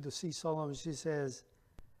came to see Solomon, she says,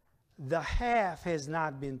 the half has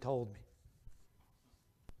not been told me.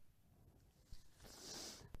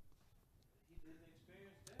 He didn't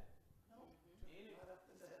experience that.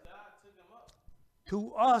 God took him up.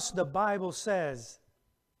 To us, the Bible says,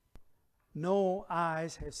 no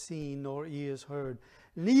eyes have seen nor ears heard,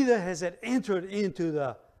 neither has it entered into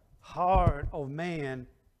the heart of man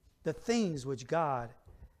the things which God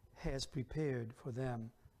has prepared for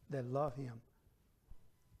them that love him.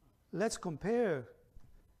 Let's compare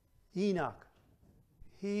Enoch.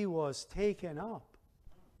 He was taken up.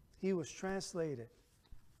 He was translated.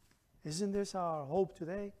 Isn't this our hope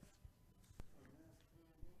today?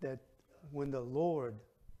 That when the Lord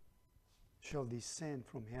shall descend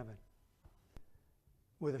from heaven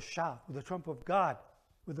with a shout, with the trump of God,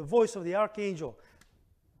 with the voice of the archangel.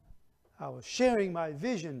 I was sharing my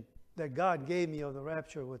vision that God gave me of the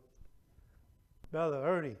rapture with Brother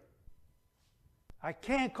Ernie. I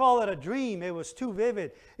can't call it a dream. It was too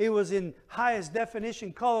vivid. It was in highest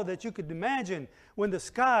definition color that you could imagine. When the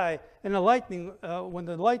sky and the lightning, when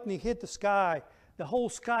the lightning hit the sky, the whole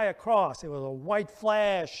sky across, it was a white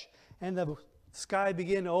flash, and the sky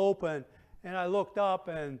began to open. And I looked up,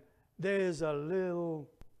 and there's a little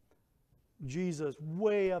Jesus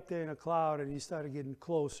way up there in a cloud, and he started getting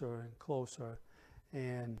closer and closer,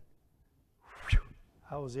 and whew,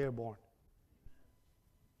 I was airborne.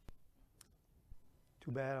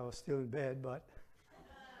 Too bad I was still in bed, but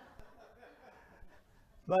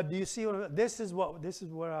do you see what this is where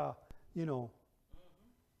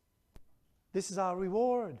this is our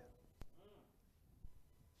reward.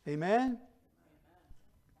 Amen.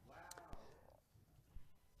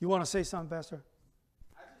 You want to say something, Pastor?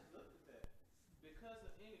 I just looked at that. Because of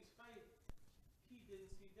Enoch's faith, he didn't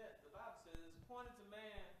see death. The Bible says it's appointed to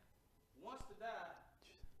man once to die,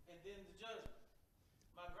 and then the judgment.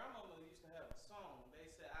 My grandmama used to have a song. They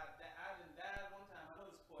said, I done died one time. I know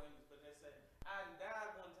it's poor English, but they say, I done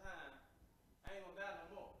died one time. I ain't gonna die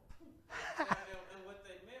no more. and what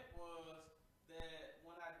they meant was that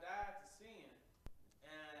when I died to sin,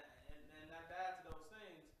 and I died to those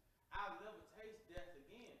things, I'll never taste death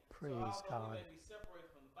again. Praise so although God. we may be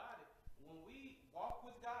separated from the body, when we walk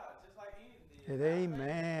with God, just like Enoch did,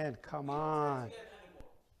 Amen. Come we don't on. taste death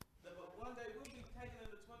anymore. But one day we'll be taken in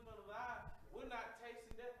the twinkling of an eye. We're not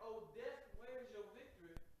tasting death. Oh, death, where's your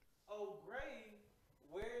victory? Oh, grave,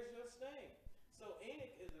 where's your sting? So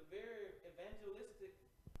Enoch is a very evangelistic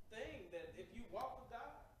thing that if you walk with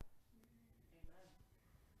God, amen.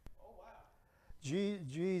 Oh, wow.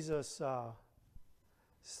 Jesus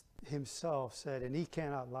himself said, and he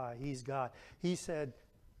cannot lie, he's God. He said,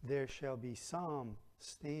 there shall be some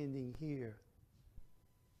standing here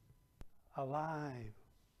alive,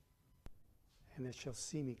 and they shall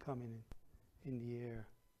see me coming in the air.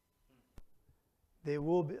 They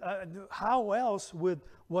will be. How else would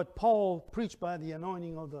what Paul preached by the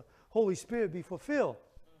anointing of the Holy Spirit be fulfilled?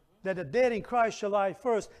 that the dead in Christ shall lie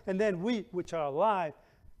first, and then we which are alive,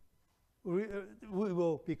 we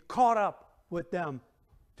will be caught up with them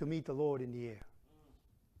to meet the Lord in the air.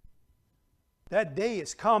 That day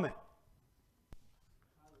is coming.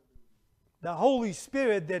 The Holy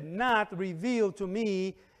Spirit did not reveal to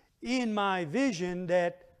me in my vision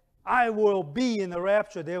that I will be in the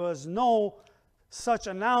rapture. There was no such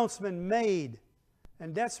announcement made.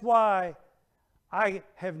 And that's why I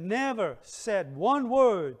have never said one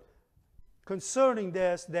word concerning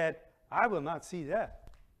this, that I will not see that.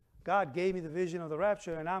 God gave me the vision of the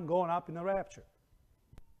rapture, and I'm going up in the rapture.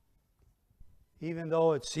 Even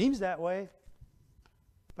though it seems that way,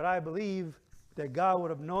 but I believe that God would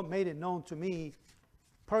have made it known to me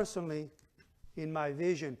personally in my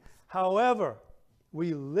vision. However,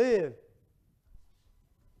 we live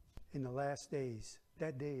in the last days.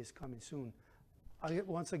 That day is coming soon.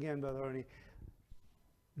 Once again, Brother Ernie,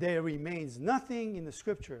 there remains nothing in the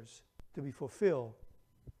Scriptures to be fulfilled.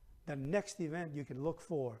 The next event you can look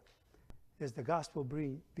for is the gospel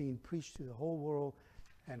being preached to the whole world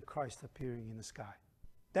and Christ appearing in the sky.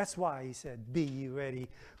 That's why he said, "Be ye ready,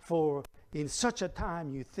 for in such a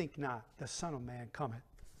time you think not, the Son of Man cometh."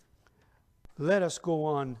 Let us go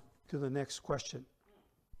on to the next question.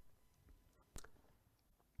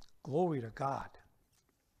 Glory to God.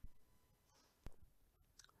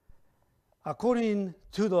 According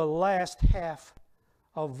to the last half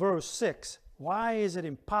of verse 6, why is it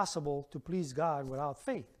impossible to please God without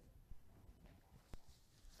faith?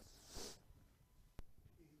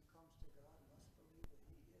 He who comes to God must believe that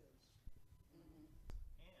he is. And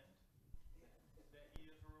that he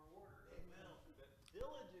is a rewarder of them that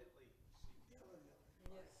diligently seek him.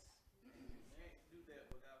 Yes. You can't do that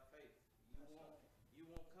without faith. You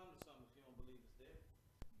won't come to something if you don't believe it's there.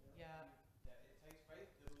 Yeah. That it takes faith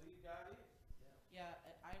to believe God is. Yeah,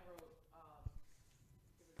 and I wrote, because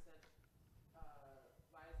it said,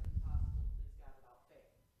 why is it impossible to please God without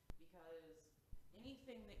faith? Because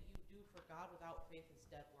anything that you do for God without faith is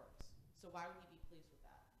dead works. So why would he be pleased with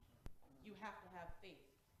that? You have to have faith,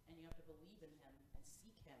 and you have to believe in him and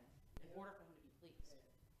seek him in order for him to be pleased.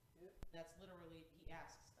 That's literally, he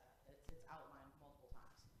asks that. It's outlined multiple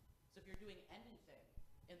times. So if you're doing anything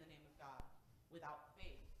in the name of God without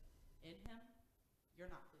faith in him,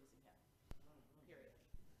 you're not pleasing him. Period.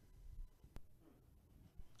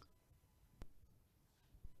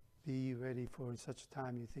 Be ready, for in such a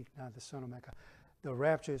time you think not, the Son of Man. The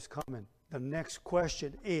rapture is coming. The next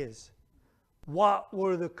question is, what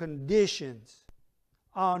were the conditions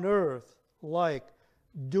on earth like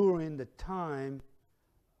during the time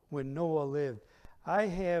when Noah lived? I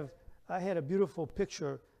had a beautiful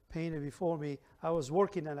picture painted before me. I was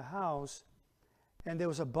working at a house, and there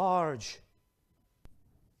was a barge.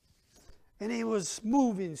 And it was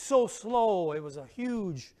moving so slow. It was a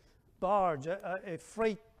huge barge, a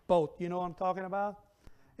freight boat, you know what I'm talking about?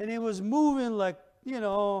 And it was moving like,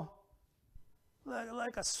 like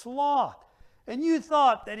a sloth. And you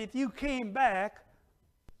thought that if you came back,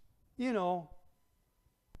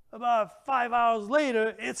 about 5 hours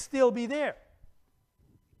later, it'd still be there.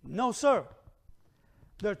 No, sir.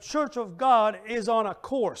 The church of God is on a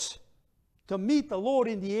course to meet the Lord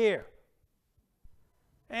in the air.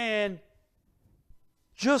 And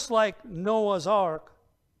just like Noah's Ark,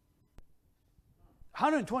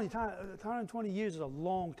 120 years is a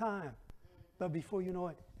long time. But before you know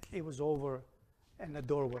it, it was over and the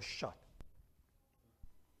door was shut.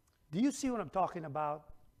 Do you see what I'm talking about?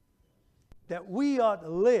 That we ought to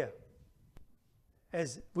live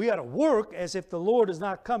we ought to work as if the Lord is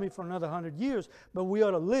not coming for another 100 years, but we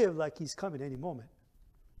ought to live like he's coming any moment.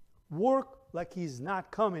 Work like he's not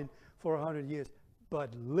coming for 100 years,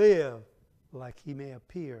 but live like he may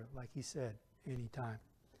appear, like he said, anytime.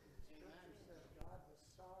 Scripture says God was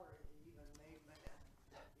sorry he even made man.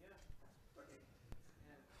 Yeah. And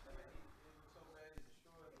it was so bad he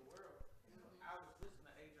destroyed the world. I was listening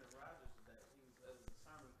to Adrian Rogers today. He was a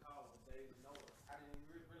sermon called The Days of Noah. I didn't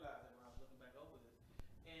even realize that when I was looking back over this.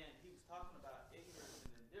 And he was talking about ignorance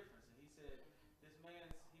and indifference. And he said, this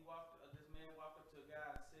man walked up to a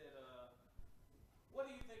guy and said, what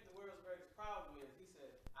do you think the world's greatest problem is? He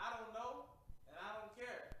said, I don't know, and I don't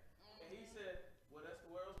care. And he said, well, that's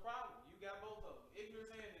the world's problem. You got both of them, ignorance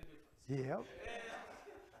and indifference. Yep.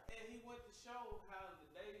 And he went to show how in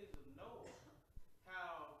the days of Noah,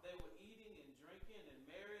 how they were eating and drinking and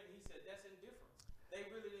marrying. He said that's indifference. They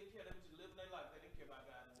really didn't care. They were just living their life. They didn't care about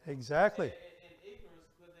God anymore. Exactly. And ignorance,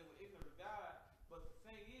 because they were ignorant of God. But the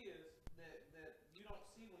thing is that you don't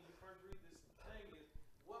see when you first read this thing is,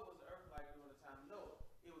 what was the earth like during the time of Noah?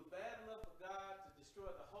 It was bad enough for God to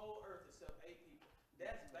destroy the whole earth except 8 people.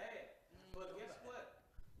 That's bad. But guess what?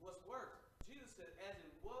 What's said, as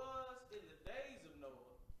it was in the days of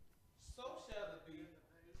Noah, so shall it be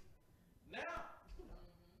now.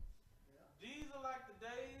 These are like the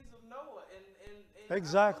days of Noah, and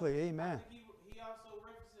Exactly, I amen. think he also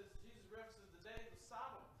references, Jesus references the days of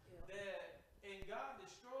Sodom, that and God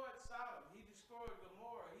destroyed Sodom, He destroyed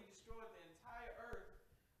Gomorrah, He destroyed the entire earth.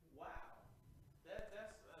 Wow, that's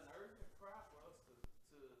an urgent cry for us to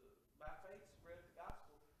by faith spread the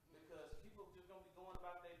gospel, because people just gonna be going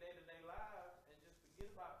about their day-to-day lives and just forget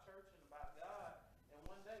about church and about God, and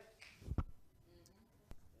one day.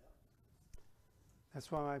 That's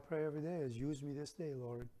why my prayer every day is, use me this day,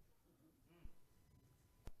 Lord.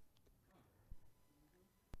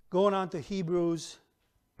 Going on to Hebrews,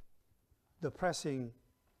 the pressing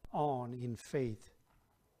on in faith.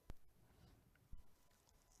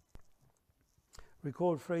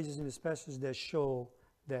 Record phrases in this passage that show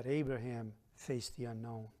that Abraham faced the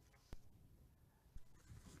unknown.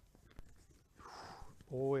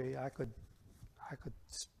 Boy, I could I can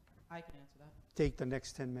answer that. take the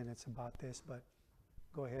next 10 minutes about this, but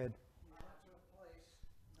go ahead. He went to a place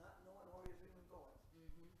not knowing where he was even going.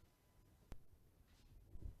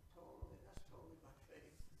 That's totally by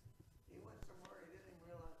faith. He went somewhere he didn't even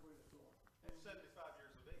realize where he was going. At 75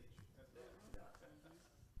 years of age. That's it.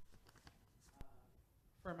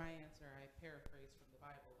 For my answer, I paraphrased from the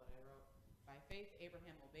Bible, but I wrote, by faith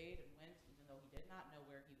Abraham obeyed and went, even though he did not know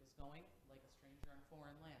where he was going, like a stranger in a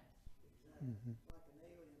foreign land. Exactly. Like an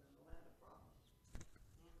alien in the land of promise.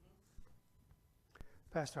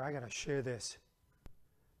 Pastor, I got to share this.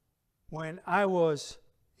 When I was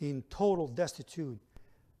in total destitute,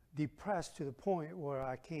 depressed to the point where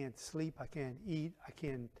I can't sleep, I can't eat, I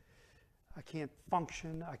can't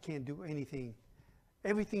function, I can't do anything.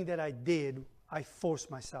 Everything that I did, I forced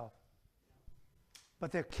myself.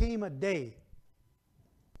 But there came a day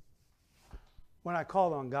when I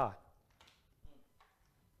called on God.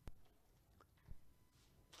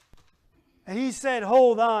 And He said,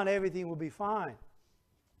 hold on, everything will be fine.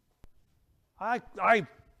 I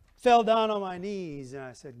fell down on my knees and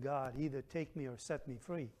I said, God, either take me or set me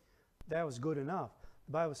free. That was good enough.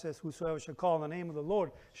 The Bible says, whosoever shall call on the name of the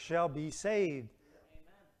Lord shall be saved.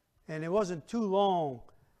 Amen. And it wasn't too long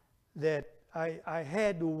that I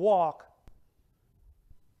had to walk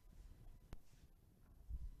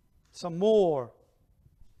some more,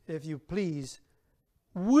 if you please,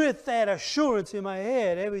 with that assurance in my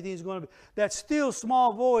head, everything's going to be, that still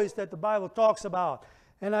small voice that the Bible talks about.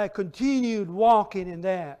 And I continued walking in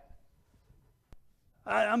that.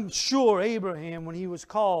 I'm sure Abraham, when he was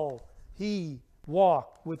called, he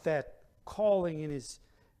walked with that calling in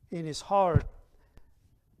his heart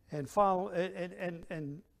and following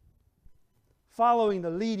the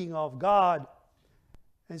leading of God.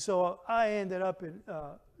 And so I ended up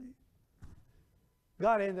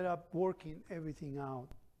God ended up working everything out.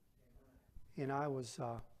 And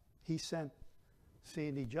he sent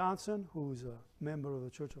Sandy Johnson, who's a member of the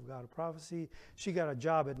Church of God of Prophecy. She got a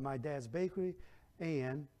job at my dad's bakery,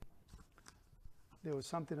 and there was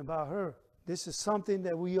something about her. This is something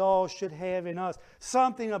that we all should have in us.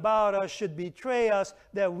 Something about us should betray us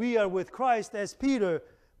that we are with Christ, as Peter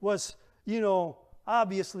was,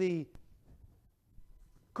 obviously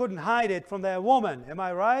couldn't hide it from that woman. Am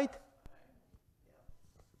I right?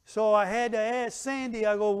 So I had to ask Sandy,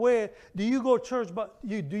 I go, where do you go to church?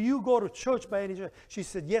 Do you go to church by any chance? She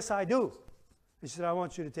said, yes, I do. She said, I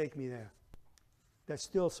want you to take me there. That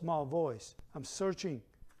still small voice. I'm searching.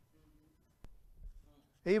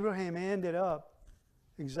 Abraham ended up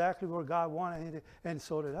exactly where God wanted him, and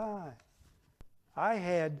so did I. I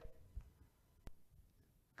had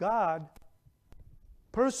God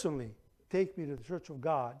personally take me to the Church of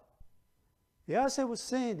God. Yes, it was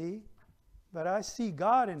Sandy, but I see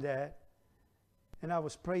God in that, and I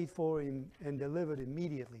was prayed for and delivered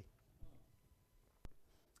immediately.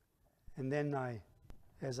 And then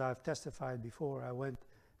as I've testified before, I went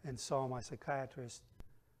and saw my psychiatrist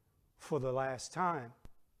for the last time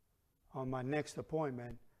on my next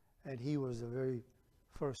appointment, and he was the very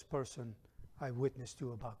first person I witnessed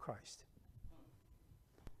to about Christ.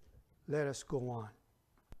 Let us go on.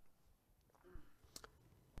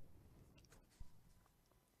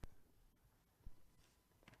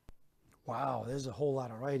 Wow, there's a whole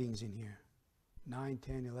lot of writings in here. 9,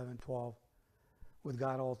 10, 11, 12. With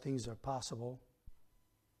God, all things are possible.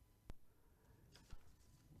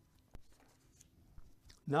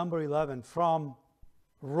 Number 11, from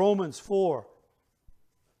Romans 4,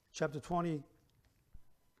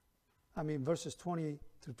 verses 20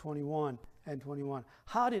 through 21 and 21.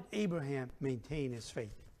 How did Abraham maintain his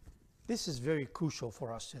faith? This is very crucial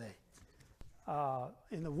for us today.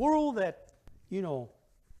 In the world that,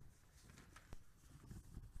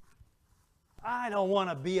 I don't want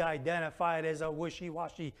to be identified as a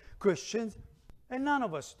wishy-washy Christian. And none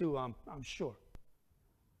of us do, I'm sure.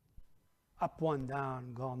 Up one,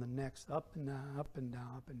 down, go on the next. Up and down, up and down,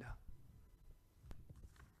 up and down.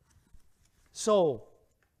 So,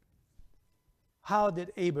 how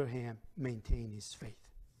did Abraham maintain his faith?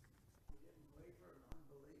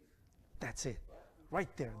 That's it. Right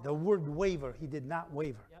there. The word waver. He did not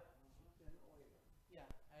waver. Yep. Yeah,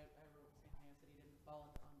 I wrote the same thing. I said he didn't fall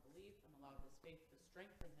into unbelief and allowed his faith to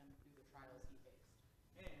strengthen him through the trials he faced.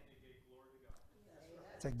 And he gave glory to God.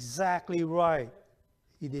 That's exactly right.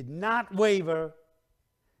 He did not waver.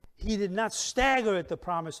 He did not stagger at the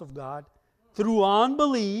promise of God through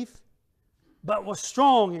unbelief, but was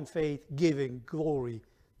strong in faith, giving glory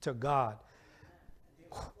to God. And he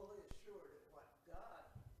was fully assured that what God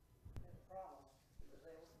had promised, he was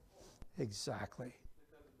able to fulfill. Exactly.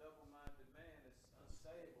 Because a double-minded man is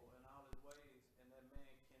unstable in all his ways, and that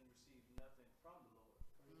man can receive nothing from the Lord.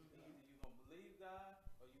 Either you're going to believe God,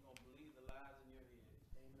 or you're going to believe the lies in your head.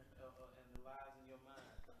 And the lies in your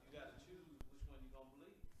mind. You got to choose which one you're going to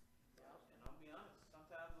believe. And I'll be honest,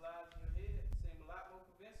 sometimes the lies in your head seem a lot more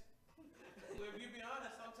convincing. Well, if you be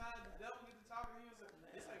honest, sometimes the devil gets to talking to you and say,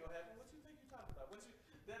 this ain't going to happen. What you think you're talking about?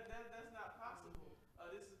 That's not possible.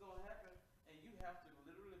 This is going to happen. And you have to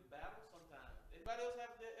literally battle sometimes. Anybody else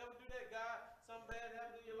have to ever do that? God, something bad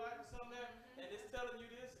happened in your life or something there, and it's telling you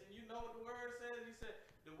this, and you know what the word says, and you say,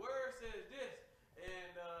 the word says this.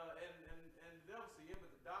 And the devil said, yeah,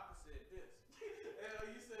 but the doctor said this.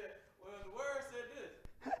 And you said, well, the word said this.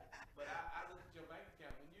 But I looked at your bank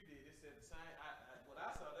account when you did. It said the same. What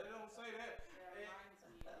I saw, they don't say that. That reminds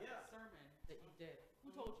me of Yeah. the sermon that you did.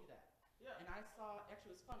 Who told you that? Yeah. And I saw,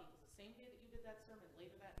 actually it was funny, because the same day that you did that sermon,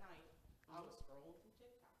 later that night, I was scrolling through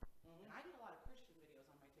TikTok. And I get a lot of Christian videos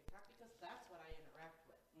on my TikTok because that's what I interact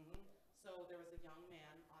with. So there was a young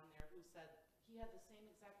man on there who said he had the same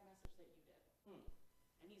exact message that you did.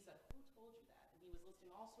 And he said, who told you that? And he was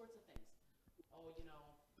listing all sorts of things. Oh,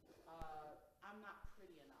 I'm not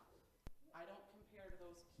pretty enough. I don't compare to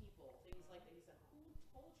those people. Things like that. He said, who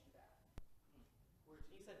told you that?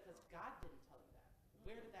 He said, because God didn't tell you that.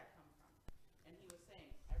 Where did that come from? And he was saying,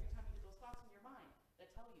 every time you get those thoughts in your mind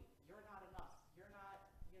that tell you you're not enough, you're not,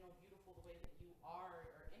 beautiful the way that you are,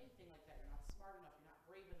 or anything like that. You're not smart enough. You're not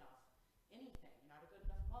brave enough. Anything. You're not a good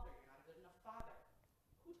enough mother. You're not a good enough father.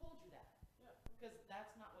 Who told you that? Yeah. Because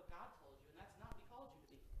that's not what God told you, and that's not what He called you to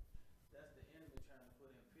be. That's the enemy trying to put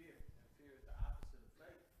in fear, and fear is the opposite of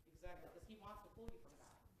faith. Exactly, because He wants to pull you from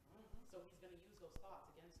God. So He's going to use those thoughts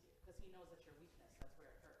against you, because He knows that's your weakness. That's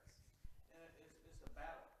where it hurts. And it's a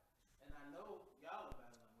battle. And I know y'all are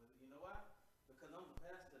battling with it. You know why? Because I'm the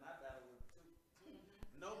pastor and I battle with it too.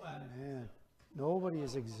 Nobody. Man, nobody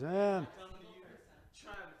is exempt. Coming to you,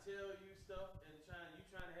 trying to tell you stuff, and you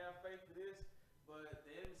trying to have faith for this, but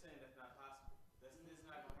the enemy saying that's not possible. It's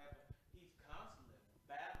not going to happen. He's constantly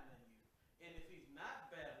battling you. And if he's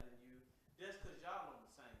not battling you, that's because y'all on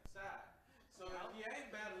the same side. So if he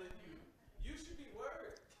ain't battling you, you should be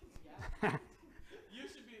worried. Yeah. You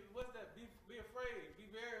should be, what's that? Be afraid. Be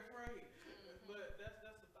very afraid. But that's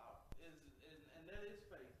the thought. And that is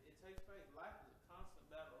faith. It takes faith. Life is a constant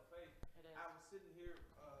battle of faith. It is. I was sitting here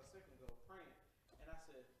a second ago praying, and I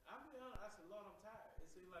said, I'm being honest. I said, Lord, I'm tired. It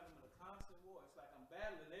seems like I'm in a constant war. It's like I'm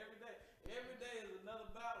battling every day. Every day is another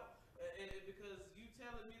battle. Because you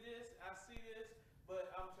telling me this, I see this, but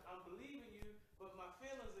I'm believing you, but my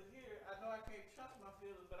feelings are here. I know I can't trust my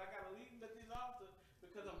feelings, but I got to leave them at this altar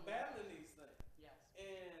because I'm battling these things. Yes.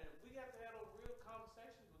 And we have to have those real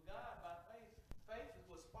conversations with God by faith. Faith is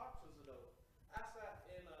what sparks us of those. I sat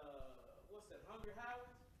in, Hungry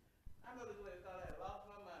Howard's? I know this lady thought I had lost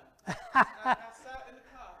my mind. I sat in the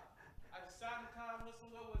car. I just sat in the car and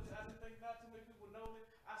listened to what I didn't think not too many people know me.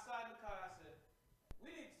 I sat in the car. I said,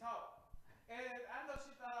 we need to talk. And I know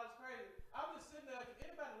she thought I was crazy. I was just sitting there. If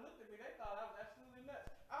anybody looked at me, they thought I was absolutely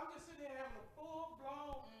nuts. I was just sitting here having a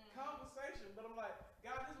full-blown conversation. But I'm like,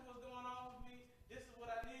 God, this is what's going on with me. This is what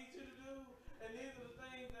I need you to do. And these are the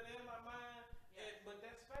things that are in my mind. But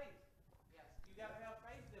that's faith. Yes. You got to have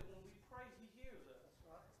faith that when we pray, He hears us.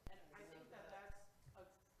 And I think that that's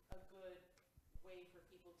a good way for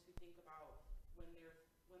people to think about when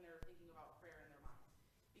they're thinking about prayer in their mind.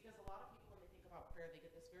 Because a lot of people, when they think about prayer, they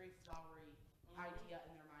get this very flowery idea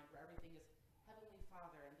in their mind where everything is Heavenly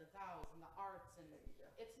Father and the thous and the arts, and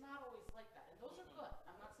it's not always like that. And those are good.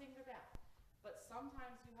 I'm not saying they're bad. But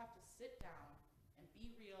sometimes you have to sit down and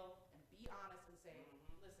be real and be honest and say,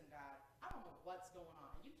 listen, God, I don't know what's going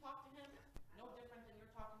on. And you talk to Him no different than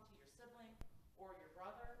you're talking to your sibling or your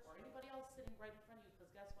brother or anybody else sitting right in front of you,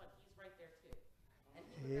 because guess what? He's right there too. And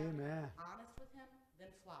he would rather Amen. be honest with Him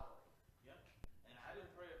than flowery. Yep.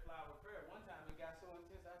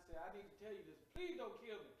 said, I need to tell you this. Please don't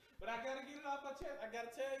kill me. But I got to get it off my chest. I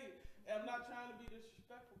got to tell you. And I'm not trying to be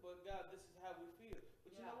disrespectful, but God, this is how we feel.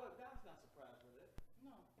 But you know what? God's not surprised with that.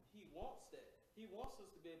 No. He wants that. He wants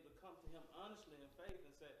us to be able to come to him honestly in faith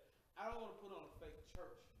and say, I don't want to put on a fake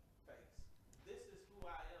church face. This is who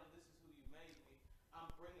I am. This is who you made me. I'm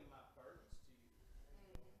bringing my burdens to you.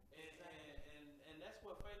 And that's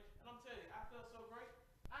what faith, and I'm telling you, I felt so great.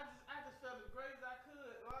 I just felt as great as I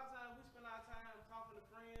could. A lot of times we spend our time talking to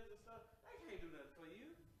friends and stuff. They can't do nothing for you.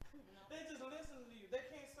 They just listen to you. They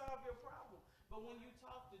can't solve your problem. But when you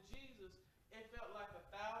talk to Jesus, it felt like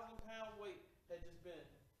 1,000-pound weight had just been.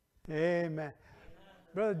 Amen.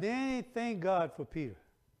 Brother Danny, thank God for Peter.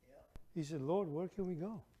 He said, Lord, where can we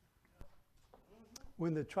go?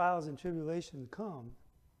 When the trials and tribulations come,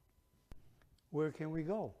 where can we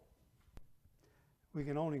go? We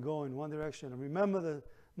can only go in one direction. And remember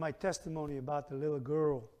my testimony about the little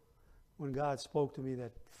girl when God spoke to me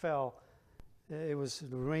that fell. It was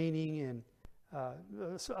raining and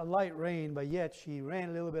a light rain, but yet she ran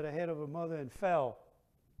a little bit ahead of her mother and fell.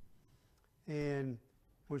 And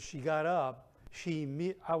when she got up,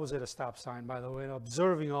 I was at a stop sign, by the way, and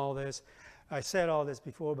observing all this. I said all this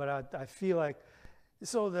before, but I feel like,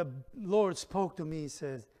 so the Lord spoke to me and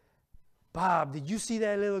says, Bob, did you see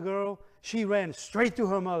that little girl? She ran straight to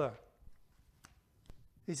her mother.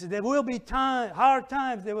 He said, there will be hard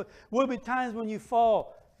times. There will be times when you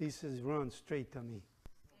fall. He says, run straight to me.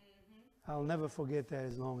 I'll never forget that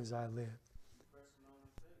as long as I live.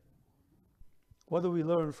 What do we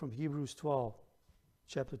learn from Hebrews 12,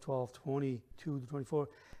 chapter 12, 22 to 24,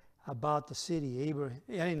 about the city, Abraham,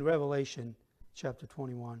 and in Revelation chapter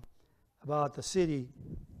 21, about the city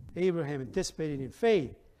Abraham anticipated in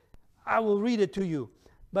faith? I will read it to you.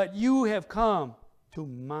 But you have come to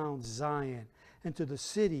Mount Zion and to the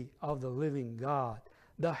city of the living God,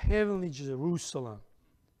 the heavenly Jerusalem.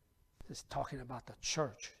 It's talking about the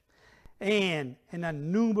church. And an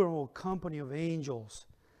innumerable company of angels,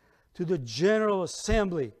 to the general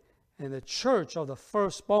assembly and the church of the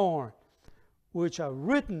firstborn, which are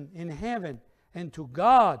written in heaven, and to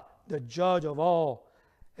God, the judge of all,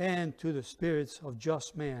 and to the spirits of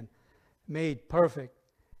just men made perfect,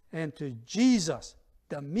 and to Jesus,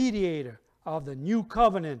 the mediator of the new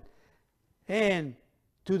covenant, and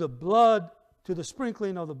to the blood, to the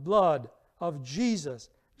sprinkling of the blood of Jesus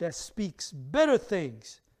that speaks better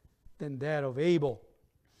things than that of Abel.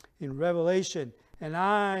 In Revelation, and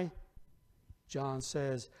I, John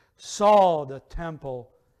says, saw the temple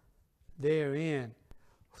therein.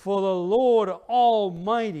 For the Lord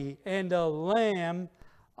Almighty and the Lamb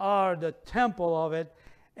are the temple of it,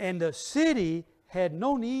 and the city had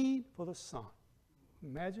no need for the sun.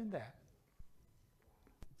 Imagine that.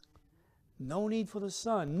 No need for the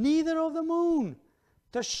sun, neither of the moon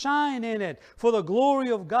to shine in it. For the glory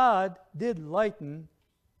of God did lighten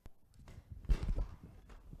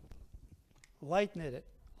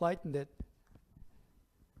it.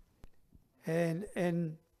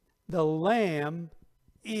 And the Lamb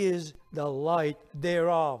is the light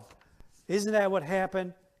thereof. Isn't that what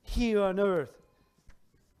happened here on earth?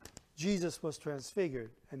 Jesus was transfigured,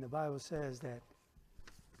 and the Bible says that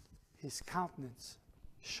his countenance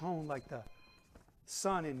shone like the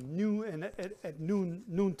sun at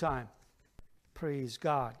noontime. Praise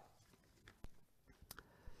God.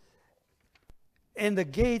 And the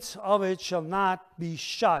gates of it shall not be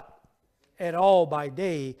shut at all by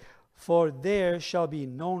day, for there shall be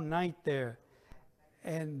no night there.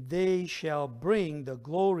 And they shall bring the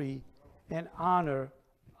glory and honor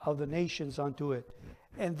of the nations unto it.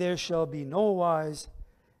 And there shall be no wise,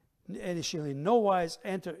 and it shall in no wise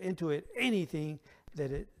enter into it anything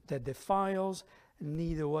that defiles,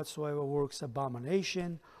 neither whatsoever works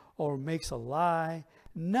abomination or makes a lie.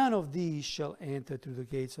 None of these shall enter through the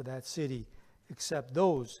gates of that city, except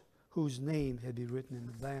those whose name had been written in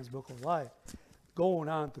the Lamb's Book of Life. Going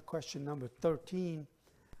on to question number 13,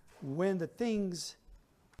 when the things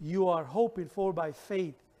you are hoping for by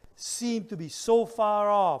faith seem to be so far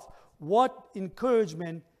off, what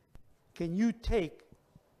encouragement can you take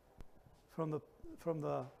from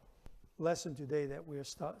the lesson today that we're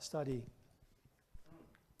studying?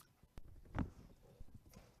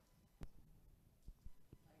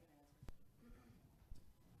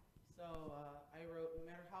 So I wrote, no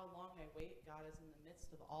matter how long I wait, God is in the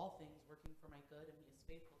midst of all things working for my good, and he is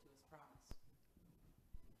faithful to his promise.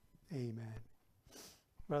 Amen.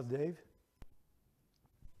 Brother Dave?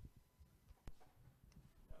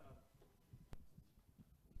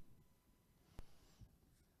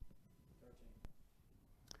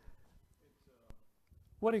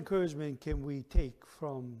 What encouragement can we take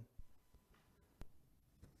from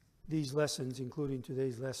these lessons, including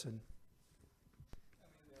today's lesson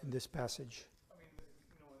in this passage? I mean,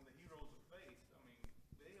 you know, in the heroes of faith, I mean,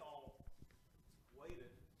 they all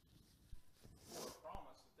waited for a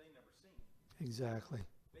promise that they never seen. Exactly.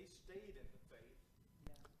 They stayed in the faith,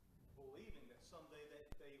 believing that someday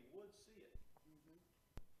they would see it.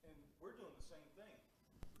 And we're doing the same thing.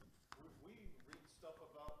 We read stuff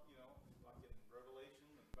about, you know, like in Revelation,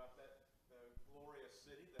 about that glorious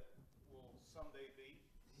city that will someday be.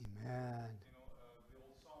 Amen. You know, the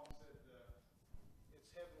old song said, its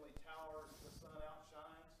heavenly towers, the sun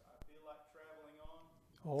outshines. I feel like traveling on.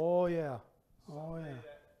 Oh, yeah. Oh, Someday yeah.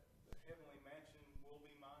 that the heavenly mansion will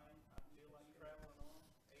be mine. I feel like traveling on.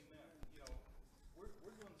 Amen. You know, we're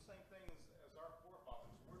doing the same thing as our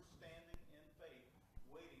forefathers. We're standing in faith,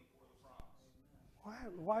 waiting for the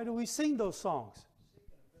promise. Why do we sing those songs?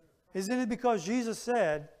 Isn't it because Jesus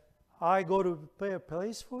said, I go to prepare a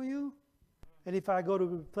place for you? And if I go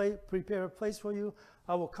to prepare a place for you,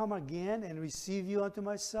 I will come again and receive you unto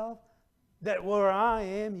myself, that where I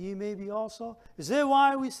am, ye may be also. Is that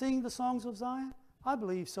why we sing the songs of Zion? I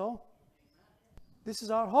believe so. This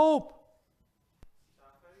is our hope.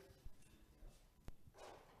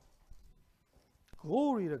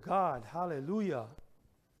 Glory to God. Hallelujah.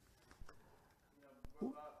 You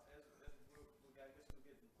know, as I guess we're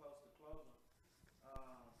getting close to closing.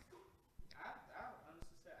 I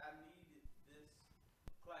honestly say I needed this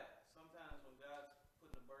class. Sometimes when God's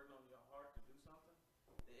putting a burden on your heart to do something,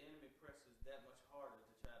 the enemy presses that much harder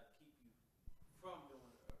to try to keep you from doing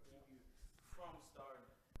it or keep you from starting.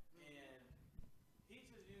 And he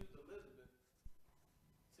just used Elizabeth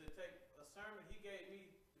to take a sermon he gave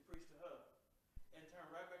me to preach to her and turn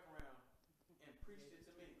right back around and preach it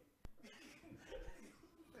to me.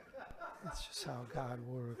 That's just how God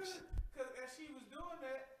works. Because as she was doing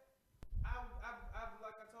that, I've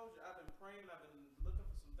like I told you, I've been praying, I've been looking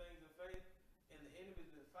for some things in faith, and the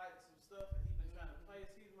enemy's been fighting some stuff, and he's been trying to play a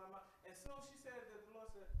seed in my mind. And soon she said that, the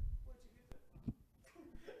Lord said, where'd you get that from?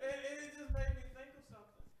 and it just made me think of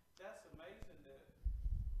something. That's amazing that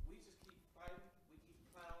we just keep fighting, we keep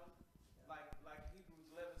plowing, like Hebrews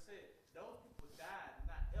 11 said. Those people died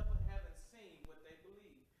not ever having seen what they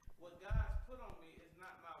believe. What God's put on me is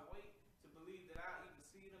not my weight to believe that I'll even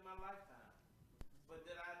see it in my lifetime, but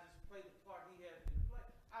that I just play the part He has me to play.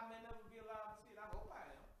 I may never be allowed to see it. I hope I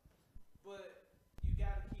am, but you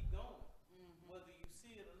got to keep going, whether you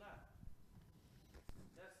see it or not.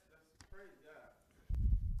 That's praise God.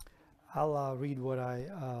 I'll read what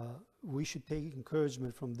we should take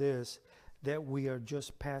encouragement from this, that we are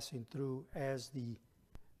just passing through as the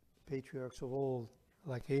patriarchs of old,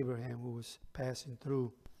 like Abraham, who was passing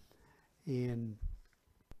through. And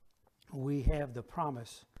we have the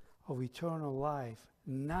promise of eternal life,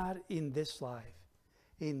 not in this life.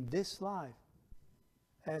 In this life,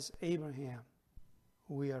 as Abraham,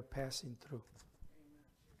 we are passing through.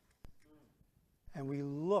 And we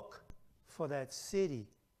look for that city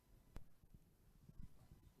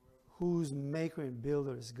whose maker and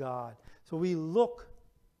builder is God. So we look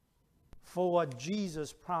for what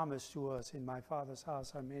Jesus promised to us. In my Father's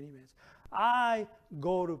house are many mansions. I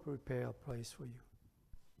go to prepare a place for you.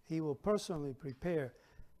 He will personally prepare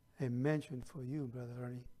a mansion for you, Brother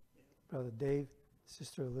Ernie, Brother Dave,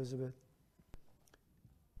 Sister Elizabeth.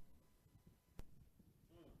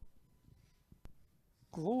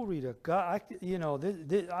 Glory to God.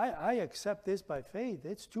 I accept this by faith.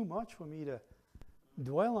 It's too much for me to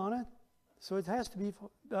dwell on it. So it has to be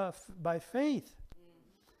by faith.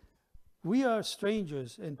 We are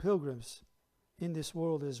strangers and pilgrims in this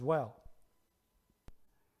world as well.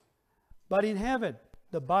 But in heaven,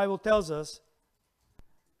 the Bible tells us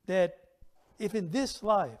that if in this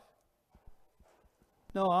life,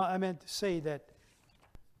 I meant to say that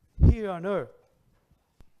here on earth,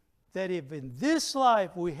 that if in this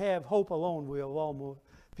life we have hope alone, we are all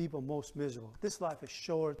people most miserable. This life is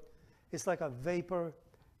short. It's like a vapor,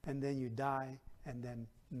 and then you die, and then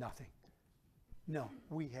nothing. No,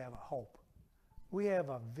 we have a hope. We have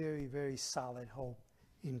a very, very solid hope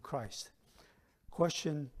in Christ.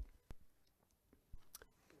 Question.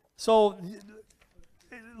 So,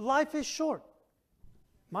 life is short.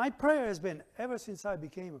 My prayer has been, ever since I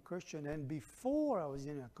became a Christian, and before I was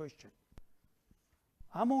even a Christian,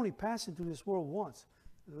 I'm only passing through this world once.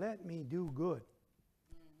 Let me do good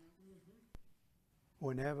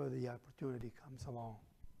whenever the opportunity comes along.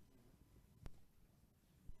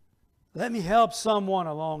 Let me help someone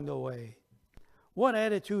along the way. What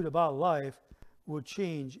attitude about life would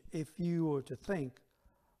change if you were to think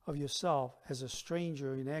of yourself as a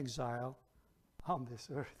stranger in exile on this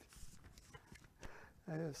earth?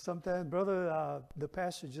 Sometimes, brother, the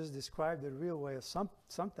pastor just described it real well.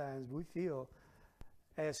 Sometimes we feel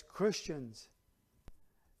as Christians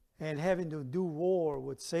and having to do war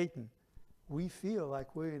with Satan, we feel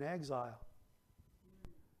like we're in exile.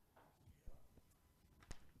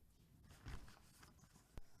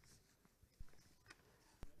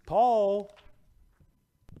 Paul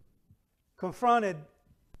confronted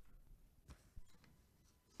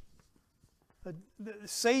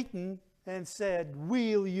Satan and said,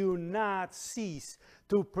 "Will you not cease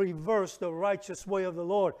to perverse the righteous way of the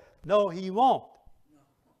Lord?" No, he won't.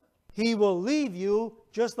 He will leave you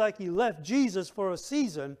just like he left Jesus for a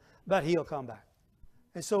season, but he'll come back.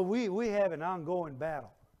 And so we have an ongoing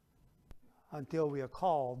battle until we are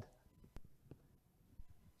called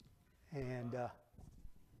and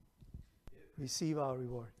receive our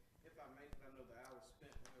reward. If I may, I know the hour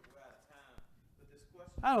spent, we're out of time. But this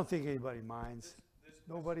question, I don't think anybody minds. this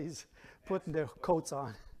question, Nobody's putting their coats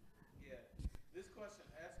on. yeah, this question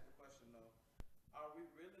asks the question though: are we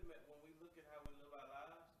really when we look at how we live our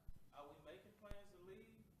lives? Are we making plans to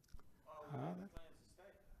leave, or are we making plans to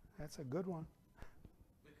stay? That's a good one.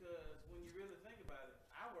 Because when you really think about it,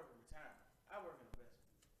 I work in retirement. I work in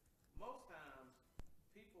investment. Most times,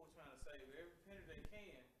 people are trying to save every penny they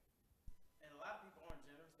can, and a lot of people aren't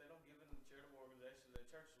generous. They don't give it to charitable organizations, their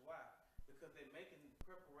churches. Why? Because they're making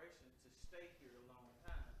preparation to stay here a long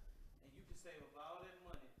time. And you can save up all that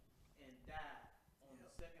money and die on the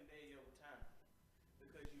second day of your retirement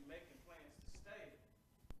because you're making plans to stay.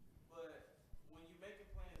 But when you're making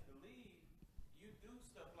plans to leave, you do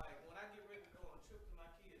stuff like when I get ready to go on a trip to my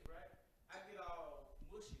kids, right? I get all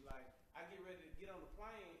mushy, like I get ready to get on the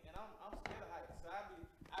plane, and I'm scared of heights. So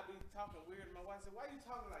I be talking weird, and my wife said, "Why are you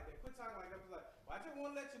talking like that? Quit talking like that." I was like, "Well, I just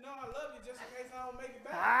want to let you know I love you, just in case I don't make it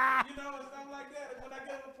back." You know, and stuff like that. When I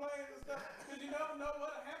get on the plane and stuff, because you never know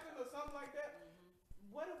what happened or something like that.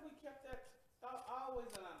 What if we kept that thought always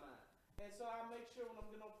in our mind? And so I make sure when I'm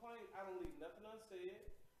getting on the plane, I don't leave nothing unsaid.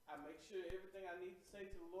 I make sure everything I need to say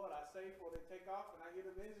to the Lord, I say before they take off, and I hear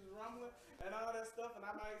the engines rumbling and all that stuff, and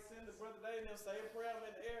I might send the brother Dave and they'll say a prayer, I'm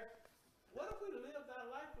in the air. What if we lived our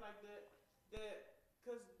life like that,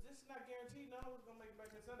 because this is not guaranteed, none of us going to make it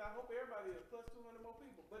back to Sunday. I hope everybody is, plus 200 more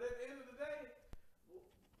people. But at the end of the day,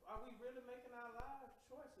 are we really making our life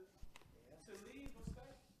choices to leave or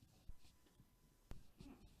stay?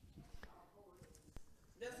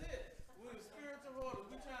 That's it. We're spiritual hoarders.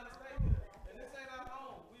 We're trying to stay here. And this ain't our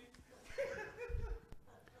home.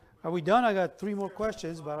 Are we done? I got 3 more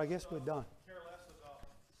questions, but I guess we're done. Care less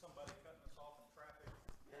about somebody cutting us off in traffic.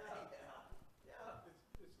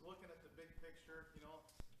 It's looking at the big picture, you know,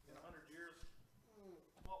 in 100 years,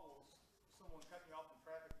 what will someone cutting you off in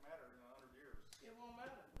traffic matter in 100 years? It won't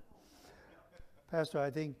matter. Pastor,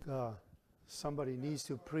 I think somebody needs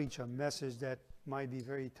to preach a message that might be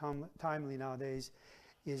very timely nowadays,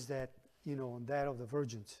 is that, you know, that of the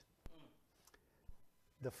virgins.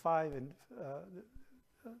 The 5 and...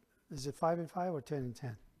 is it 5 and 5 or 10 and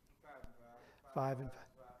 10? 5 and 5.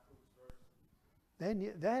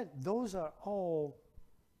 Then those are all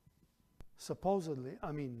supposedly.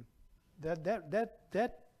 I mean,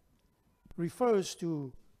 that refers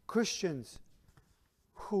to Christians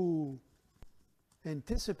who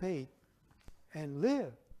anticipate and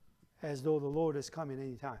live as though the Lord is coming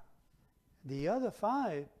any time. The other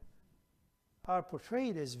 5 are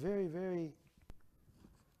portrayed as very, very.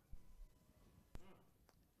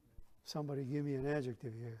 Somebody give me an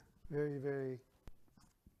adjective here. Very, very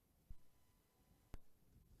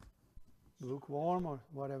lukewarm, or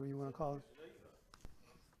whatever you want to call it.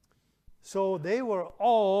 So they were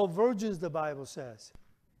all virgins, the Bible says.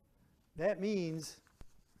 That means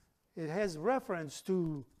it has reference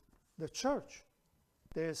to the church.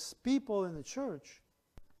 There's people in the church,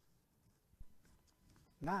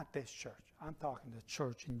 not this church. I'm talking the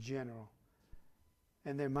church in general.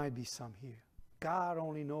 And there might be some here. God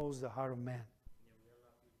only knows the heart of man.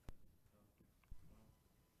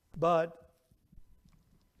 But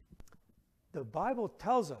the Bible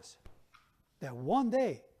tells us that one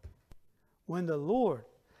day, when the Lord,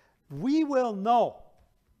 we will know.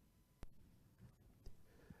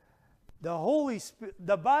 The Holy Spirit,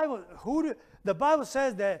 the Bible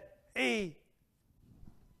says that a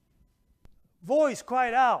voice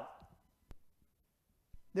cried out.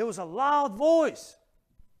 There was a loud voice.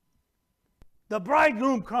 The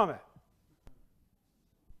bridegroom cometh.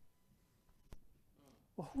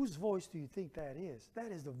 Well, whose voice do you think that is?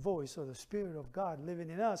 That is the voice of the Spirit of God living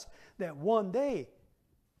in us, that one day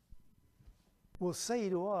will say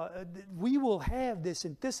to us, we will have this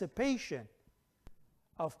anticipation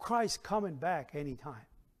of Christ coming back anytime.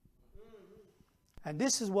 And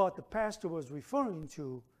this is what the pastor was referring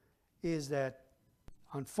to, is that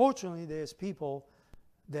unfortunately there's people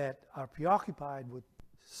that are preoccupied with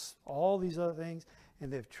all these other things,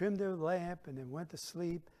 and they've trimmed their lamp and then went to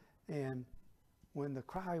sleep, and when the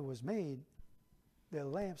cry was made, their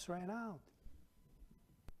lamps ran out.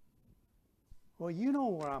 Well, you know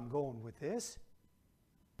where I'm going with this.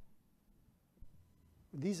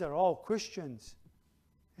 These are all Christians,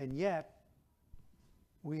 and yet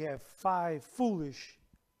we have 5 foolish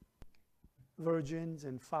virgins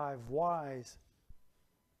and 5 wise,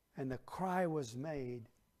 and the cry was made,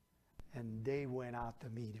 and they went out to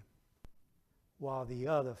meet him, while the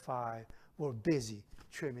other 5 were busy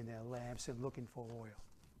trimming their lamps and looking for oil.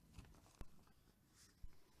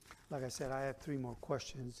 Like I said, I have 3 more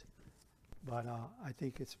questions, but I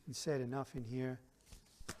think it's been said enough in here.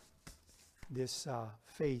 This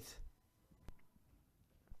faith,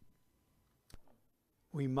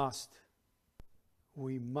 we must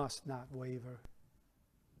not waver.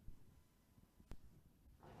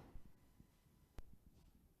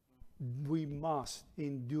 We must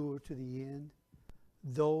endure to the end.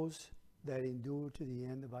 Those that endure to the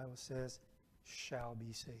end, the Bible says, shall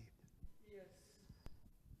be saved. Yes.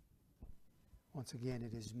 Once again,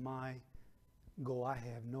 it is my goal. I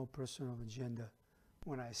have no personal agenda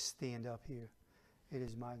when I stand up here. It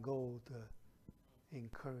is my goal to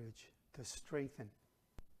encourage, to strengthen,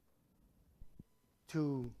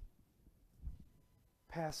 to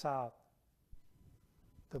pass out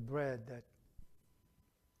the bread that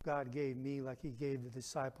God gave me like he gave the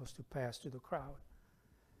disciples to pass to the crowd.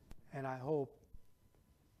 And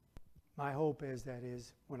my hope is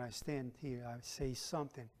when I stand here, I say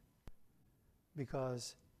something,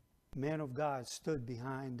 because men of God stood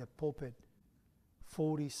behind the pulpit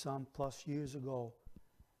 40-some plus years ago,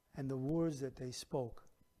 and the words that they spoke,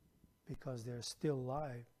 because they're still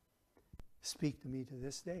alive, speak to me to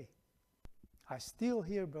this day. I still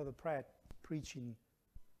hear Brother Pratt preaching,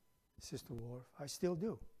 Sister Wharf. I still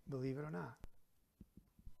do, believe it or not.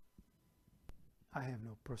 I have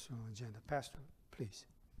no personal agenda. Pastor, please.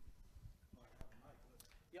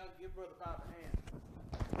 Y'all give Brother Bob a hand.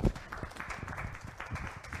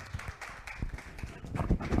 A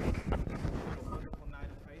wonderful night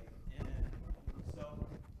of faith, and so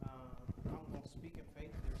I'm going to speak in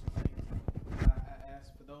faith. There's some things I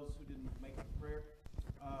asked for those who didn't make it to prayer.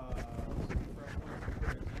 Some prayer points to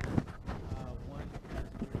prayer again. One,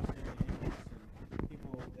 that's where we're standing and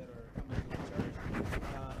people that are coming to the church and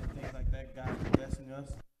things like that. God is blessing us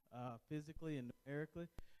physically and numerically.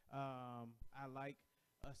 I like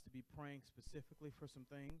us to be praying specifically for some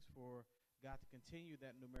things, for God to continue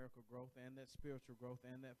that numerical growth and that spiritual growth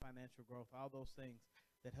and that financial growth, all those things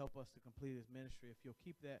that help us to complete his ministry. If you'll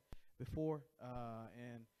keep that before,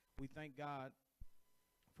 and we thank God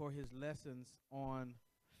for his lessons on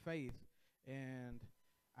faith. And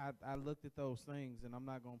I looked at those things, and I'm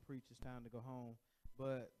not going to preach, it's time to go home,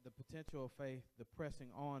 but the potential of faith, the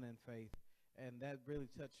pressing on in faith, and that really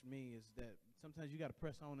touched me, is that sometimes you got to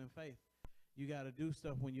press on in faith. You got to do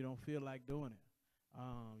stuff when you don't feel like doing it.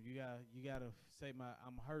 You got to say,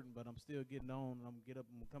 I'm hurting, but I'm still getting on, and I'm going to get up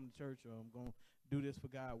and come to church, or I'm going to do this for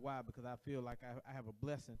God. Why? Because I feel like I have a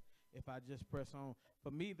blessing if I just press on.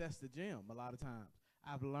 For me, that's the gym a lot of times.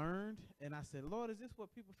 I've learned, and I said, Lord, is this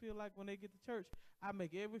what people feel like when they get to church? I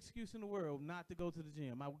make every excuse in the world not to go to the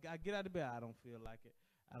gym. I get out of bed, I don't feel like it.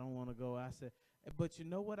 I don't want to go. I said, but you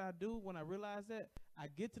know what I do when I realize that? I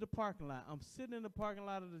get to the parking lot. I'm sitting in the parking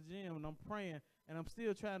lot of the gym, and I'm praying, and I'm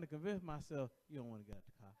still trying to convince myself, you don't want to get out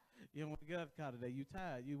the car. You don't want to get out the car today. You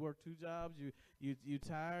tired. You work 2 jobs. You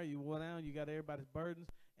tired. You wore down. You got everybody's burdens.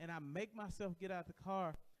 And I make myself get out the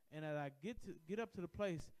car, and as I get up to the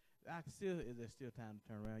place, there's still time to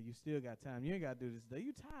turn around. You still got time. You ain't got to do this today.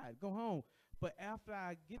 You tired. Go home. But after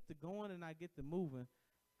I get to going and I get to moving,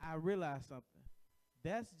 I realize something.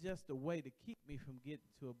 That's just a way to keep me from getting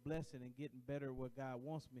to a blessing and getting better at what God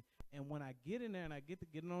wants me. And when I get in there and I get to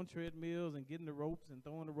getting on treadmills and getting the ropes and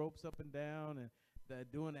throwing the ropes up and down and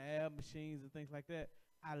doing the ab machines and things like that,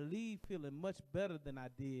 I leave feeling much better than I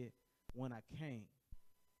did when I came.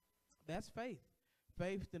 That's faith.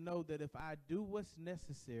 Faith to know that if I do what's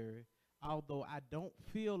necessary, although I don't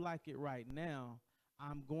feel like it right now,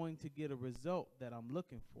 I'm going to get a result that I'm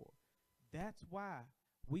looking for. That's why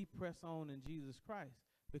we press on in Jesus Christ,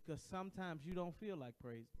 because sometimes you don't feel like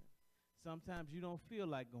praising him. Sometimes you don't feel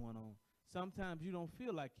like going on. Sometimes you don't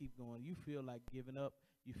feel like keep going. You feel like giving up.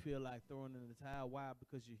 You feel like throwing in the towel. Why?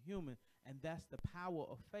 Because you're human. And that's the power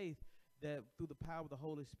of faith, that through the power of the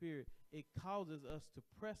Holy Spirit, it causes us to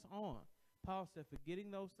press on. Paul said, forgetting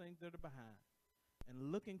those things that are behind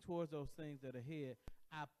and looking towards those things that are ahead,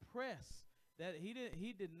 I press. That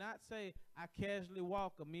he did not say, I casually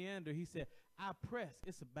walk or meander. He said, I press.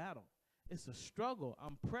 It's a battle. It's a struggle.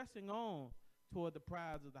 I'm pressing on toward the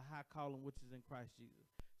prize of the high calling which is in Christ Jesus.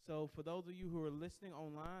 So for those of you who are listening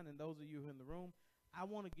online and those of you who are in the room, I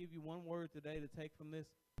want to give you one word today to take from this: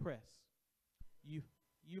 press.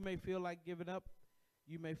 You may feel like giving up.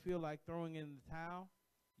 You may feel like throwing in the towel.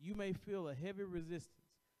 You may feel a heavy resistance.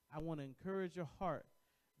 I want to encourage your heart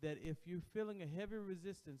that if you're feeling a heavy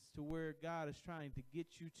resistance to where God is trying to get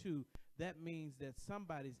you to, that means that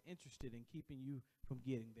somebody's interested in keeping you from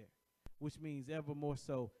getting there, which means ever more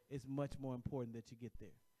so it's much more important that you get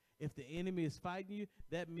there. If the enemy is fighting you,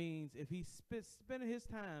 that means if he's spending his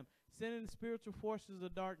time sending spiritual forces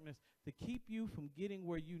of darkness to keep you from getting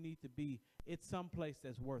where you need to be, it's someplace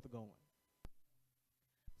that's worth going.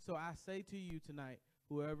 So I say to you tonight,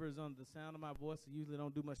 whoever is under the sound of my voice, I usually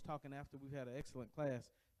don't do much talking after we've had an excellent class.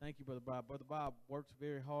 Thank you, Brother Bob. Brother Bob works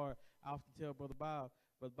very hard. I often tell Brother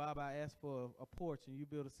Bob, I asked for a porch and you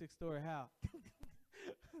build a 6-story house.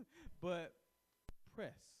 But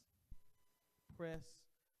press.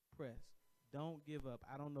 Don't give up.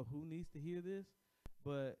 I don't know who needs to hear this,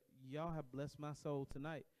 but y'all have blessed my soul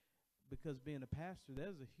tonight, because being a pastor,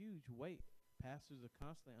 there's a huge weight. Pastors are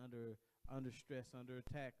constantly under stress, under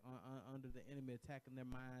attack, under the enemy attacking their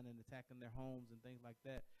mind and attacking their homes and things like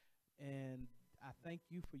that. And I thank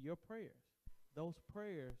you for your prayers. Those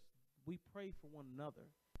prayers, we pray for one another,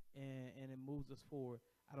 and it moves us forward.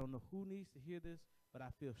 I don't know who needs to hear this, but I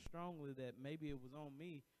feel strongly that maybe it was on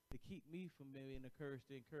me to keep me from being encouraged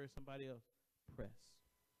to encourage somebody else. Press.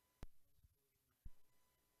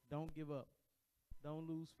 Don't give up. Don't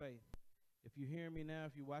lose faith. If you're hearing me now,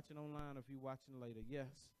 if you're watching online, or if you're watching later,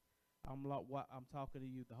 yes, I'm talking to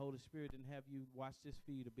you. The Holy Spirit didn't have you watch this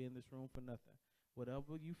feed or be in this room for nothing.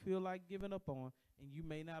 Whatever you feel like giving up on, and you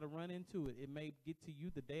may not have run into it, it may get to you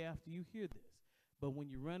the day after you hear this. But when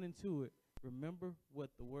you run into it, remember what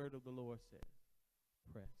the word of the Lord says.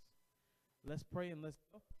 Press. Let's pray and let's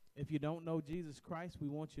go. If you don't know Jesus Christ, we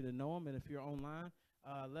want you to know him. And if you're online,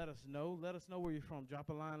 let us know. Let us know where you're from. Drop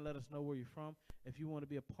a line. Let us know where you're from. If you want to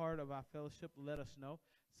be a part of our fellowship, let us know.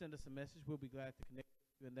 Send us a message. We'll be glad to connect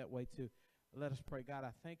with you in that way too. Let us pray. God, I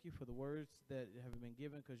thank you for the words that have been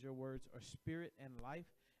given, because your words are spirit and life.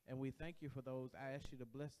 And we thank you for those. I ask you to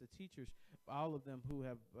bless the teachers, all of them who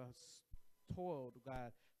have toiled,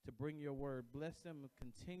 God, to bring your word. Bless them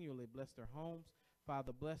continually. Bless their homes.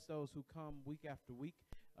 Father, bless those who come week after week,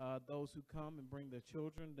 those who come and bring their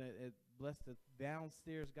children. Bless the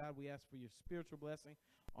downstairs, God. We ask for your spiritual blessing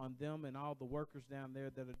on them and all the workers down there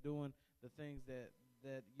that are doing the things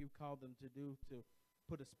that you called them to do, to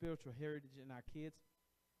put a spiritual heritage in our kids.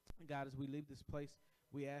 God, as we leave this place,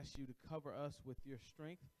 we ask you to cover us with your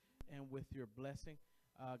strength and with your blessing.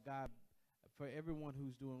 God, for everyone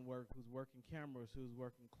who's doing work, who's working cameras, who's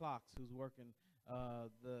working clocks, who's working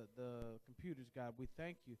the computers, God, we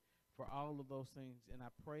thank you for all of those things. And I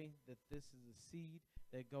pray that this is a seed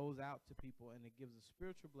that goes out to people, and it gives a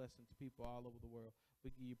spiritual blessing to people all over the world.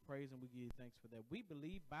 We give you praise and we give you thanks for that. We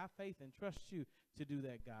believe by faith and trust you to do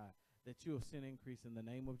that, God, that you'll send increase. In the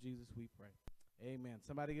name of Jesus we pray. Amen.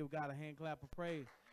 Somebody give God a hand clap of praise.